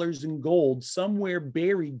 million in gold somewhere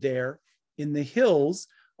buried there in the hills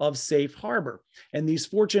of Safe Harbor. And these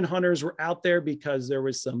fortune hunters were out there because there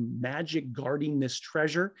was some magic guarding this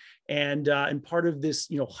treasure. And part of this,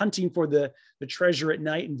 hunting for the treasure at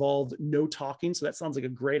night involved no talking. So that sounds like a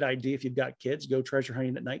great idea. If you've got kids, go treasure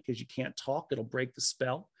hunting at night because you can't talk. It'll break the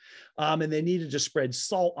spell. And they needed to spread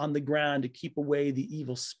salt on the ground to keep away the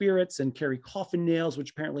evil spirits, and carry coffin nails,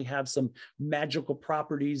 which apparently have some magical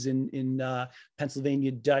properties in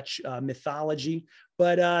Pennsylvania Dutch mythology.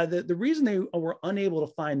 But the reason they were unable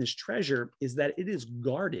to find this treasure is that it is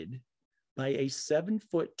guarded by a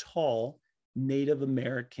 7-foot-tall Native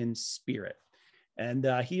American spirit. And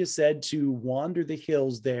he is said to wander the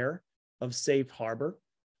hills there of Safe Harbor,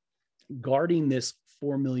 guarding this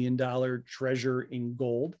 $4 million treasure in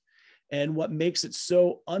gold. And what makes it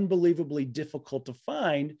so unbelievably difficult to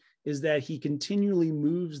find is that he continually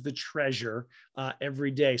moves the treasure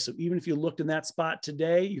every day. So even if you looked in that spot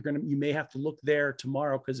today, you may have to look there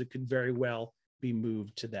tomorrow, because it could very well be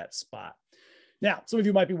moved to that spot. Now, some of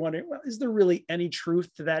you might be wondering, well, is there really any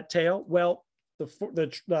truth to that tale? Well,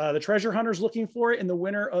 the treasure hunters looking for it in the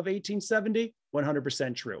winter of 1870,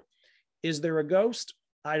 100% true. Is there a ghost?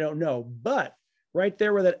 I don't know. But right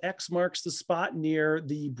there where that X marks the spot near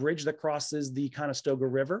the bridge that crosses the Conestoga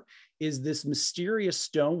River is this mysterious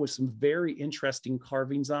stone with some very interesting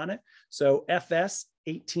carvings on it. So FS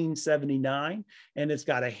 1879, and it's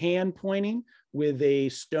got a hand pointing with a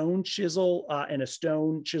stone chisel and a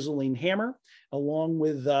stone chiseling hammer, along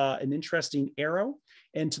with an interesting arrow.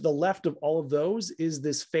 And to the left of all of those is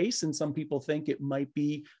this face. And some people think it might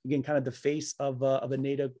be, again, kind of the face of a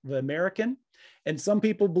Native American. And some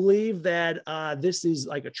people believe that this is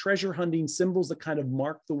like a treasure hunting symbols that kind of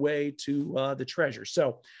mark the way to the treasure.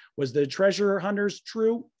 So was the treasure hunters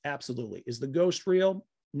true? Absolutely. Is the ghost real?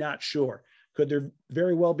 Not sure. Could there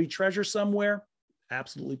very well be treasure somewhere?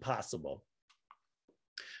 Absolutely possible.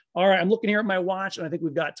 All right, I'm looking here at my watch, and I think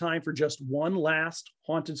we've got time for just one last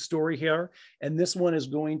haunted story here. And this one is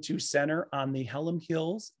going to center on the Hellam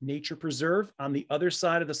Hills Nature Preserve on the other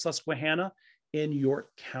side of the Susquehanna in York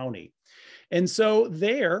County. And so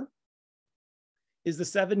there is the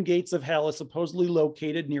Seven Gates of Hell, is supposedly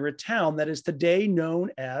located near a town that is today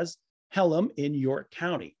known as Hellam in York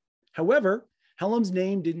County. However, Hellam's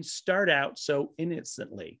name didn't start out so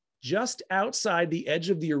innocently. Just outside the edge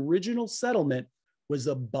of the original settlement was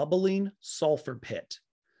a bubbling sulfur pit.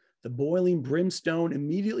 The boiling brimstone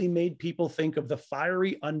immediately made people think of the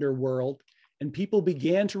fiery underworld, and people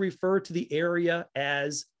began to refer to the area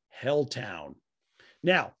as Helltown.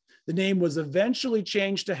 Now, the name was eventually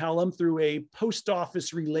changed to Hellam through a post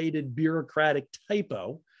office related bureaucratic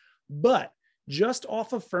typo, but just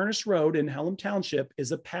off of Furnace Road in Hellam Township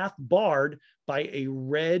is a path barred by a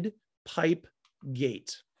red pipe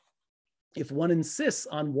gate. If one insists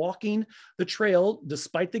on walking the trail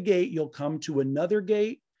despite the gate, you'll come to another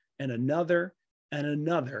gate and another and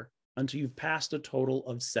another until you've passed a total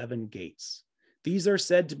of 7 gates. These are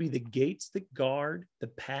said to be the gates that guard the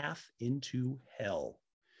path into hell.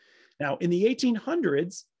 Now, in the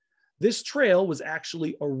 1800s, this trail was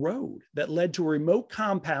actually a road that led to a remote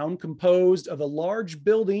compound composed of a large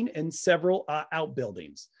building and several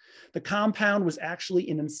outbuildings. The compound was actually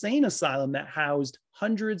an insane asylum that housed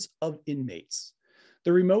hundreds of inmates.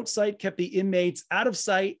 The remote site kept the inmates out of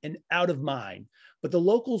sight and out of mind, but the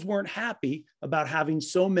locals weren't happy about having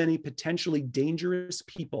so many potentially dangerous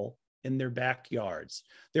people in their backyards.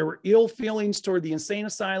 There were ill feelings toward the insane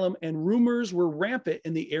asylum, and rumors were rampant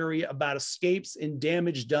in the area about escapes and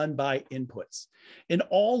damage done by inputs. In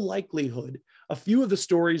all likelihood, a few of the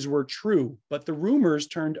stories were true, but the rumors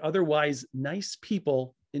turned otherwise nice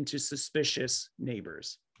people into suspicious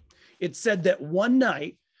neighbors. It's said that one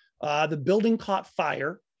night, The building caught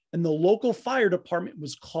fire and the local fire department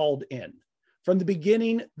was called in. From the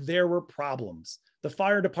beginning, there were problems. The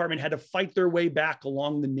fire department had to fight their way back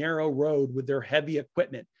along the narrow road with their heavy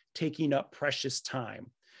equipment, taking up precious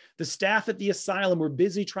time. The staff at the asylum were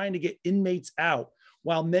busy trying to get inmates out,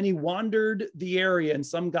 while many wandered the area and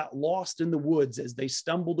some got lost in the woods as they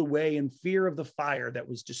stumbled away in fear of the fire that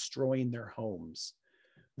was destroying their homes.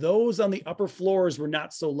 Those on the upper floors were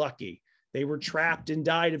not so lucky. They were trapped and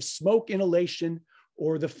died of smoke inhalation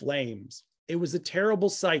or the flames. It was a terrible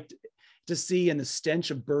sight to see, and the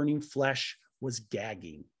stench of burning flesh was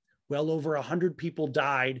gagging. Well over 100 people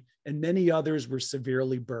died, and many others were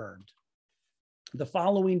severely burned. The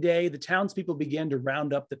following day, the townspeople began to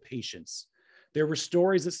round up the patients. There were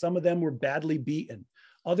stories that some of them were badly beaten.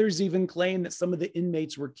 Others even claimed that some of the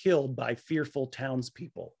inmates were killed by fearful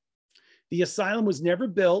townspeople. The asylum was never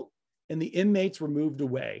built, and the inmates were moved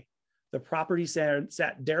away. The property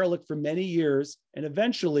sat derelict for many years, and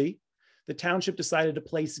eventually, the township decided to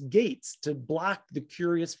place gates to block the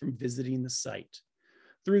curious from visiting the site.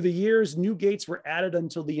 Through the years, new gates were added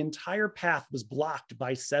until the entire path was blocked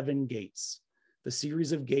by 7 gates. The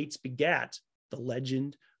series of gates begat the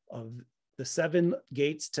legend of the 7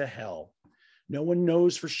 gates to hell. No one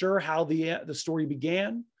knows for sure how the story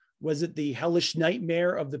began. Was it the hellish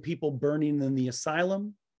nightmare of the people burning in the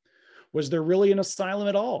asylum? Was there really an asylum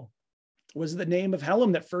at all? Was it the name of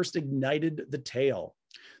Helm that first ignited the tale?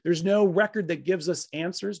 There's no record that gives us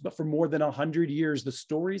answers, but for more than 100 years, the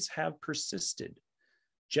stories have persisted.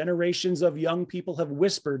 Generations of young people have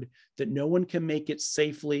whispered that no one can make it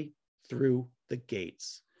safely through the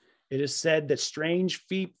gates. It is said that strange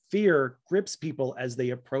fear grips people as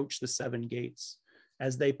they approach the 7 gates.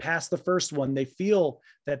 As they pass the first one, they feel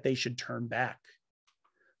that they should turn back.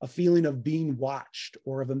 A feeling of being watched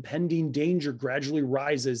or of impending danger gradually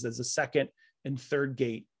rises as the 2nd and 3rd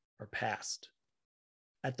gate are passed.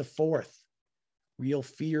 At the 4th, real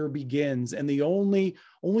fear begins, and only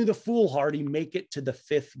the foolhardy make it to the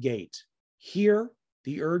 5th gate. Here,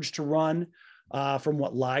 the urge to run from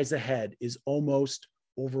what lies ahead is almost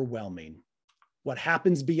overwhelming. What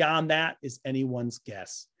happens beyond that is anyone's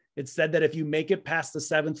guess. It's said that if you make it past the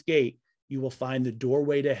 7th gate, you will find the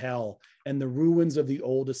doorway to hell and the ruins of the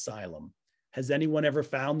old asylum. Has anyone ever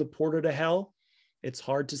found the portal to hell? It's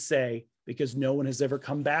hard to say because no one has ever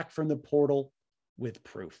come back from the portal with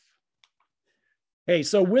proof. Hey,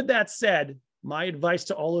 so with that said, my advice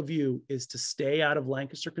to all of you is to stay out of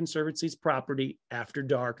Lancaster Conservancy's property after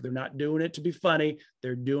dark. They're not doing it to be funny.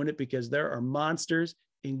 They're doing it because there are monsters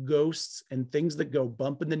and ghosts and things that go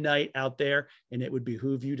bump in the night out there, and it would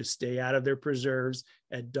behoove you to stay out of their preserves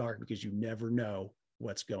at dark because you never know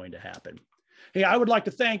what's going to happen. Hey, I would like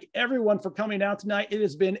to thank everyone for coming out tonight. It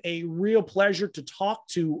has been a real pleasure to talk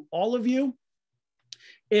to all of you.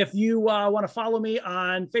 If you want to follow me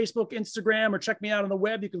on Facebook, Instagram, or check me out on the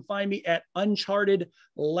web, you can find me at Uncharted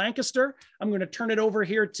Lancaster. I'm going to turn it over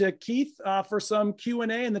here to Keith for some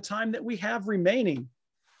Q&A in the time that we have remaining.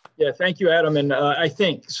 Yeah, thank you, Adam. And I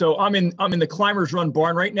think so. I'm in the Climbers Run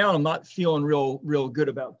barn right now. And I'm not feeling real good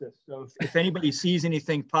about this. So if anybody sees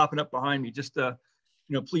anything popping up behind me, just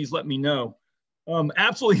please let me know.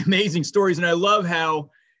 Absolutely amazing stories, and I love how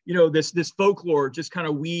this folklore just kind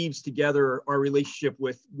of weaves together our relationship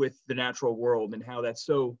with the natural world and how that's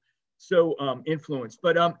so influenced.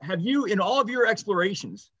 But have you, in all of your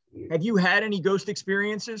explorations, have you had any ghost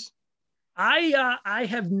experiences? I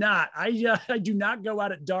have not. I do not go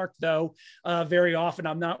out at dark though very often.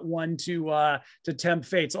 I'm not one to tempt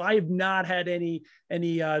fate, so I have not had any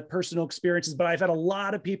personal experiences. But I've had a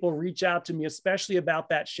lot of people reach out to me, especially about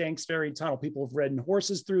that Shanks Ferry tunnel. People have ridden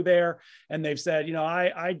horses through there, and they've said,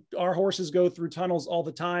 our horses go through tunnels all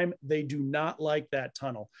the time. They do not like that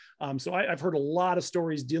tunnel. So I've heard a lot of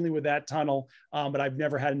stories dealing with that tunnel, but I've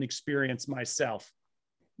never had an experience myself.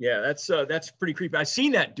 Yeah, that's pretty creepy. I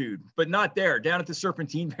seen that dude, but not there, down at the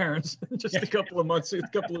Serpentine Barrens just a couple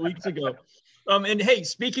of weeks ago. And hey,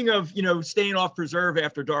 speaking of, staying off preserve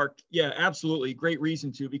after dark, yeah, absolutely. Great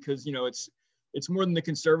reason to, because, it's more than the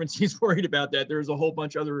Conservancy is worried about that. There's a whole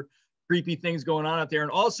bunch of other creepy things going on out there. And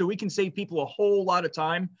also we can save people a whole lot of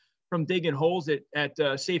time from digging holes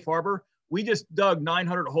at Safe Harbor. We just dug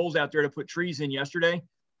 900 holes out there to put trees in yesterday.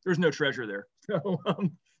 There's no treasure there. So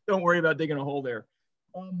don't worry about digging a hole there.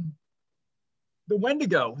 The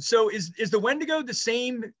Wendigo. So is the Wendigo the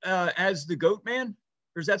same as the Goat Man,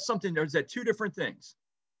 or is that something? Or is that 2 different things?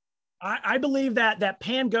 I believe that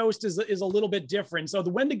Pan Ghost is a little bit different. So the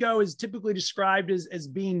Wendigo is typically described as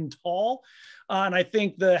being tall, and I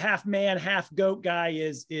think the half man, half goat guy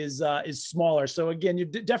is smaller. So again, you're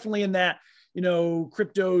definitely in that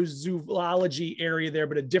cryptozoology area there,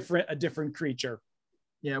 but a different creature.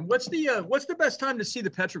 Yeah. What's the best time to see the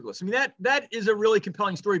petroglyphs? I mean, that is a really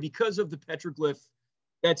compelling story because of the petroglyph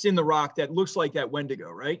that's in the rock that looks like that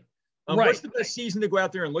Wendigo, right? Right. What's the best season to go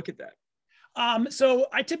out there and look at that? So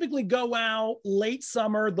I typically go out late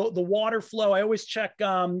summer, the water flow. I always check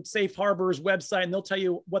Safe Harbor's website, and they'll tell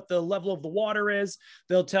you what the level of the water is.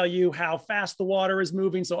 They'll tell you how fast the water is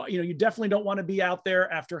moving. So, you definitely don't want to be out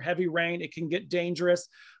there after heavy rain. It can get dangerous.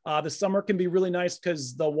 The summer can be really nice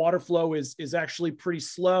because the water flow is actually pretty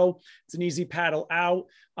slow. It's an easy paddle out.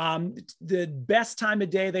 The best time of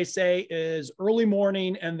day, they say, is early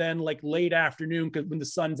morning and then like late afternoon, because when the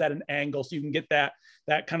sun's at an angle, so you can get that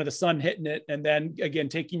kind of the sun hitting it. And then again,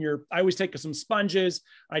 I always take some sponges.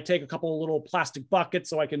 I take a couple of little plastic buckets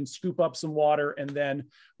so I can scoop up some water and then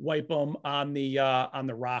wipe them on the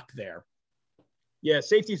rock there. Yeah,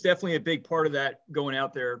 safety is definitely a big part of that going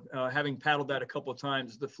out there. Having paddled that a couple of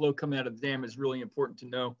times, the flow coming out of the dam is really important to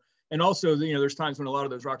know. And also, there's times when a lot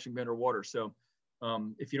of those rocks can be underwater. So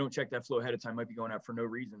if you don't check that flow ahead of time, might be going out for no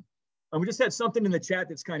reason. We just had something in the chat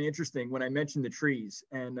that's kind of interesting when I mentioned the trees.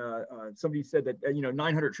 And somebody said that,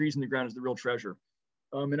 900 trees in the ground is the real treasure.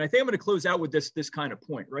 And I think I'm going to close out with this kind of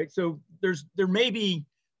point, right? So there may be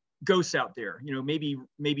ghosts out there,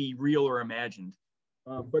 maybe real or imagined.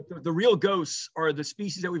 But the real ghosts are the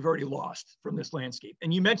species that we've already lost from this landscape.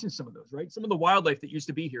 And you mentioned some of those, right? Some of the wildlife that used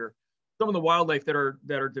to be here, some of the wildlife that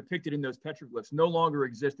are depicted in those petroglyphs no longer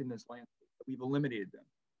exist in this landscape. We've eliminated them.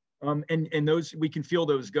 And those, we can feel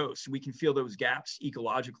those ghosts. We can feel those gaps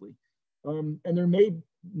ecologically. And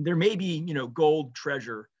there may be, gold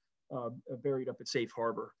treasure buried up at Safe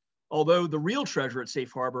Harbor. Although the real treasure at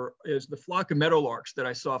Safe Harbor is the flock of meadowlarks that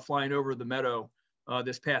I saw flying over the meadow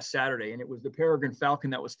this past Saturday. And it was the peregrine falcon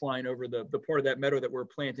that was flying over the part of that meadow that we're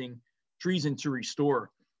planting trees in to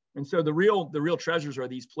restore. And so the real treasures are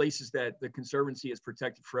these places that the Conservancy has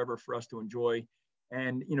protected forever for us to enjoy.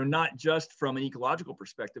 And, not just from an ecological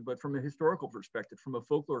perspective, but from a historical perspective, from a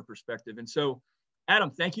folklore perspective. And so,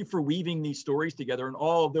 Adam, thank you for weaving these stories together and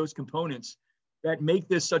all of those components that make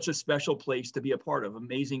this such a special place to be a part of.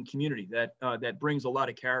 Amazing community that brings a lot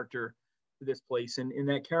of character to this place, and in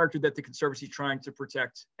that character that the Conservancy is trying to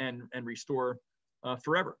protect and restore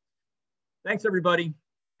forever. Thanks, everybody.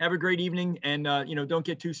 Have a great evening, and don't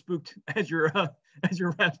get too spooked as you're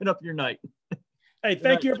wrapping up your night. Hey,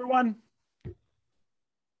 thank you, everyone.